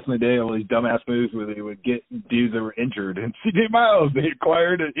scars from back in the day, all these dumbass moves where they would get dudes that were injured. And C.J. Miles, they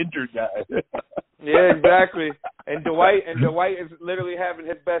acquired an injured guy. Yeah, exactly. And Dwight is literally having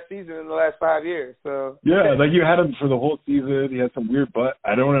his best season in the last 5 years. So yeah, like you had him for the whole season. He had some weird butt.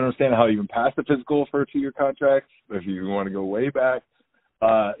 I don't understand how he even passed the physical for a 2-year contract. If you want to go way back,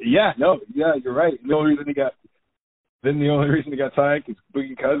 you're right. The only reason he got signed because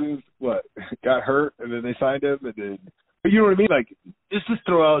Boogie Cousins got hurt, and then they signed him, and then. But you know what I mean? Like, just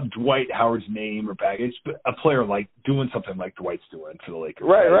throw out Dwight Howard's name or baggage, but a player like doing something like Dwight's doing for the Lakers.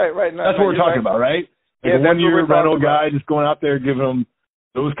 Right. No, that's what we're talking about, right? Like a one-year rental guy just going out there, giving them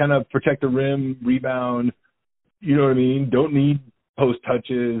those kind of protect the rim, rebound. You know what I mean? Don't need post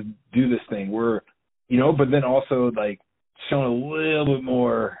touches. Do this thing. But then also like showing a little bit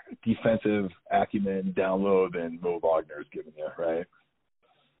more defensive acumen down low than Mo Wagner's giving you, right?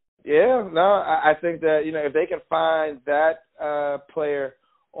 Yeah, no, I think that, if they can find that player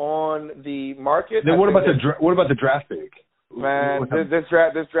on the market. Then what about the draft pick? Man, this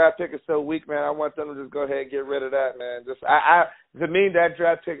draft pick is so weak, man. I want them to just go ahead and get rid of that, man. To me, that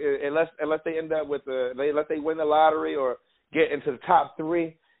draft pick, unless they end up with unless they win the lottery or get into the top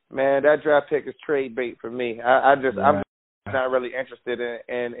 3, man, that draft pick is trade bait for me. I'm not really interested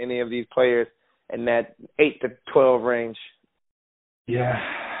in any of these players in that 8 to 12 range. Yeah,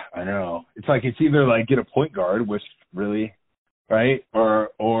 I know. It's like it's either like get a point guard, which really, right,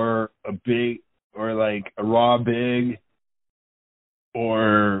 or a big, or like a raw big,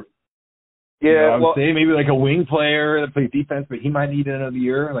 or say maybe like a wing player that plays defense, but he might need another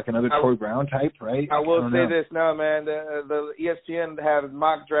year, like another Troy Brown type, right? I will say this now, man. The ESPN has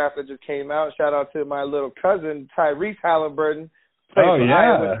mock draft that just came out. Shout out to my little cousin Tyrese Halliburton, played for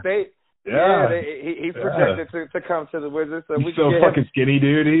Iowa State. Yeah, he's projected to come to the Wizards. So he's so fucking skinny,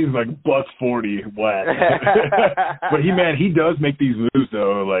 dude. He's like +40 wet. But he does make these moves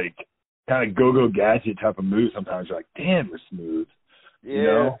though, like kind of go-go gadget type of moves. Sometimes you're like, damn, we're smooth. Yeah. You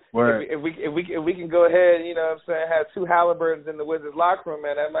know? If we can go ahead, have 2 Halliburtons in the Wizards locker room,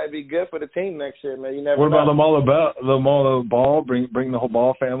 man, that might be good for the team next year, man. You never know. What about Lamelo Ball? Bring the whole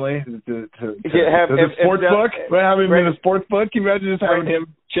Ball family to the sports book. Have him in the sports book. Can you imagine just having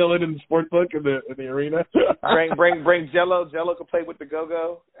him chilling in the sports book in the arena? bring Jello. Jello can play with the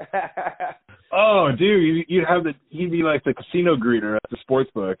go-go. Oh, dude, he'd be like the casino greeter at the sports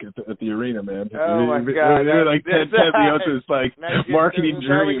book at the arena, man. Oh my God, like Ted DiBiase's like marketing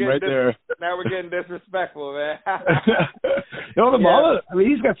dream right there. Now we're getting disrespectful, man. The Ball. I mean,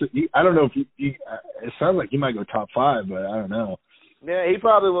 he's got. I don't know if he. It sounds like he might go top 5, but I don't know. Yeah, he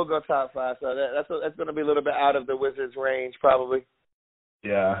probably will go top 5. So that's going to be a little bit out of the Wizards' range, probably.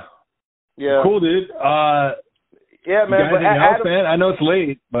 Yeah. Cool, dude. Yeah, man. But Adam, man, I know it's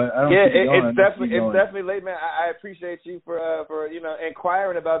late, but I don't. It's definitely late, man. I appreciate you for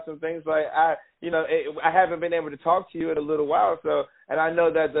inquiring about some things. Like I haven't been able to talk to you in a little while, so and I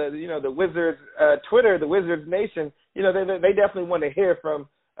know that the Wizards Twitter, the Wizards Nation, they definitely want to hear from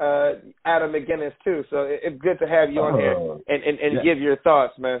Adam McGinnis too. So it's good to have you on here and give your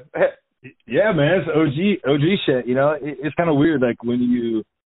thoughts, man. Yeah, man, it's OG shit. It's kind of weird, like when you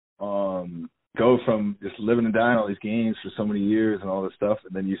go from just living and dying all these games for so many years and all this stuff,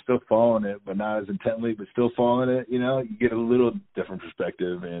 and then you still following it, but not as intently, but still following it. You get a little different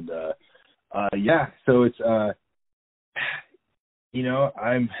perspective, and so it's I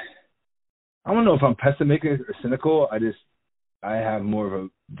don't know if I'm pessimistic or cynical. I have more of a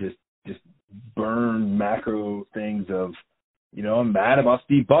just burn macro things of. I'm mad about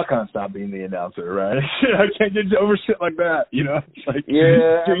Steve Buckhan stop being the announcer, right? I can't get over shit like that, It's like,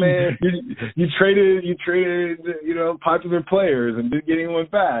 you traded, popular players and didn't get anyone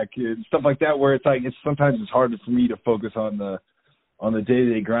back and stuff like that. Where it's like sometimes it's harder for me to focus on the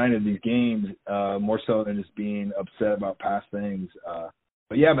day-to-day grind of these games, more so than just being upset about past things.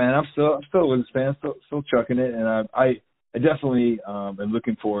 yeah, man, I'm still a Wizards fan, still chucking it, and I definitely am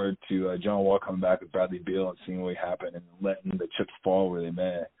looking forward to John Wall coming back with Bradley Beal and seeing what happened and letting the chips fall where they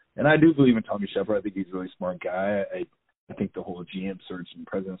may. And I do believe in Tommy Sheppard. I think he's a really smart guy. I think the whole GM search and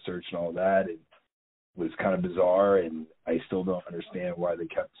president search and all that was kind of bizarre, and I still don't understand why they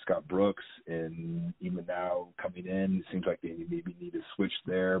kept Scott Brooks. And even now coming in, it seems like they maybe need to switch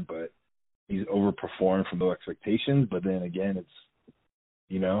there, but he's overperformed from low expectations. But then again, it's,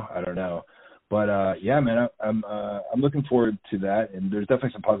 I don't know. But yeah, man, I'm looking forward to that, and there's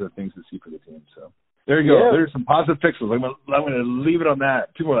definitely some positive things to see for the team. So there you go. Yeah. There's some positive pixels. I'm gonna leave it on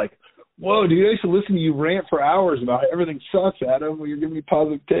that. People are like, "Whoa, dude, I used to listen to you rant for hours about how everything sucks, Adam. Well, you're giving me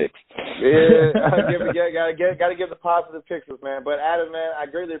positive picks." Yeah, gotta give the positive pixels, man. But Adam, man, I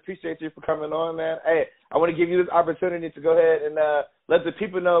greatly appreciate you for coming on, man. Hey, I want to give you this opportunity to go ahead and let the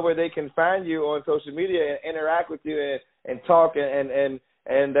people know where they can find you on social media and interact with you and talk and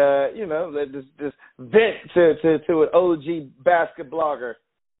just vent to an OG basket blogger.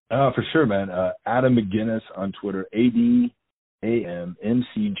 Oh, for sure, man. Adam McGinnis on Twitter, ADAMMCGINNIS.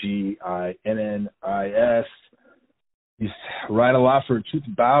 You write a lot for Truth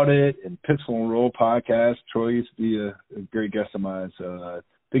About It and Pixel and Roll podcast. Troy used to be a great guest of mine. So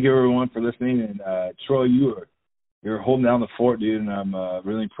thank you, everyone, for listening. And Troy, you're holding down the fort, dude, and I'm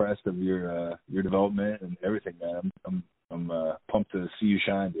really impressed of your development and everything, man. I'm pumped to see you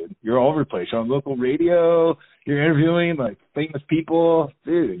shine, dude. You're all over the place. You're on local radio. You're interviewing like famous people,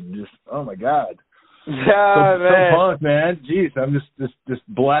 dude. Just oh my god, yeah, so pumped, man. Jeez, I'm just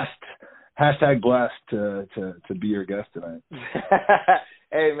blessed. Hashtag blessed to be your guest tonight.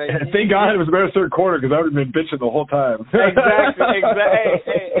 Hey, man. And thank God it was about a third quarter because I would have been bitching the whole time. Exactly.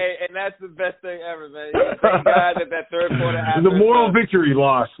 Hey, and that's the best thing ever, man. Thank God that third quarter happened. The moral victory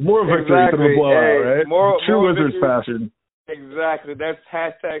loss. Moral victory for the blowout, right? True Wizards fashion. Exactly. That's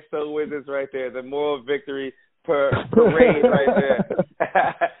hashtag So Wizards right there. The moral victory parade right there.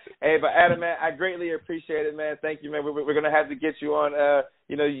 Hey, but Adam, man, I greatly appreciate it, man. Thank you, man. We're gonna have to get you on.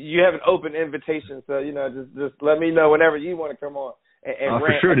 You have an open invitation, so just let me know whenever you want to come on and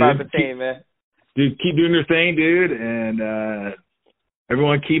rant about the team, man. Dude, keep doing your thing, dude, and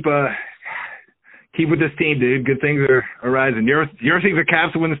everyone keep with this team, dude. Good things are arising. Your things are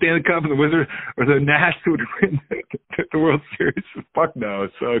Caps to win the Stanley Cup, and the Wizards or the Nats to win the World Series. Fuck no.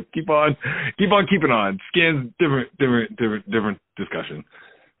 So keep on keeping on. Skins, different discussion.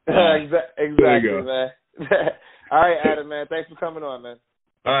 Exactly, man. All right, Adam, man. Thanks for coming on, man.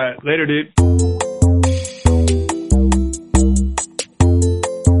 All right, later, dude.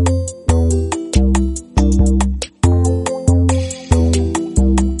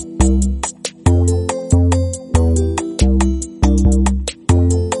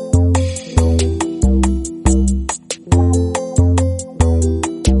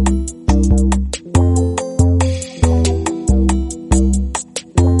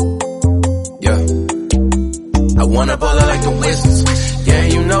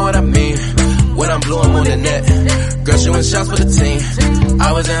 Shots for the team.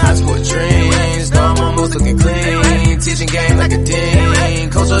 I was in high school with dreams. Now I'm almost looking clean. Teaching game like a dean.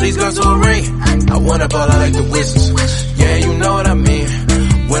 Coach all these girls to a ring. I wanna ball out like the Wizards. Yeah, you know what I mean.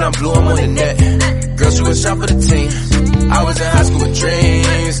 When I'm blue, I'm on the net. Girls shooting shot for the team. I was in high school with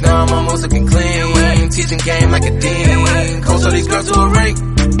dreams. Now I'm almost looking clean. Teaching game like a dean. Coach all these girls to a ring.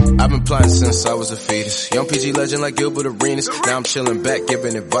 I've been plotting since I was a fetus. Young PG legend like Gilbert Arenas. Now I'm chilling back,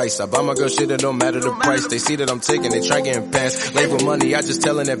 giving advice. I buy my girl shit, it don't matter the price. They see that I'm taking, they try getting pants. Late with money, I just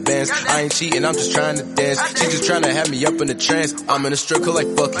tell in advance. I ain't cheating, I'm just trying to dance. She just trying to have me up in the trance. I'm in a strip club like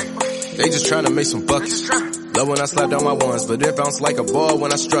fuck it. They just trying to make some buckets. Love when I slap down my ones, but it bounced like a ball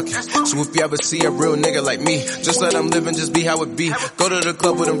when I struck it. So if you ever see a real nigga like me, just let him live and just be how it be. Go to the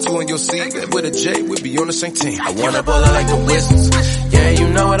club with him too and you'll see that with a J, we be on the same team. I wanna ball out like the Wizards. Yeah, you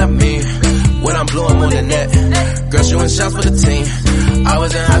know what I mean. When I'm blue, I'm on the net. Girl shooting shots for the team. I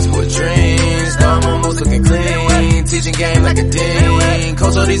was in high school with dreams. Now I'm almost looking clean. Teaching game like a dean.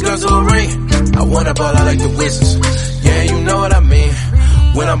 Coach all these girls to a ring. I wanna ball out like the Wizards. Yeah, you know what I mean.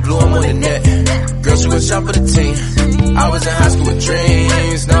 When I'm blue, I'm on the net. Girl shooting shot for the team. I was in high school with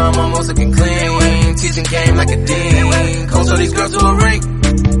dreams. Now I'm almost looking clean. Teaching game like a dean. Coach all these girls to a ring.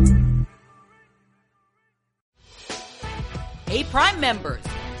 Hey, Prime members,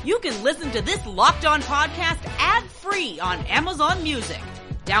 you can listen to this Locked On podcast ad-free on Amazon Music.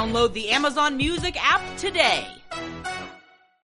 Download the Amazon Music app today.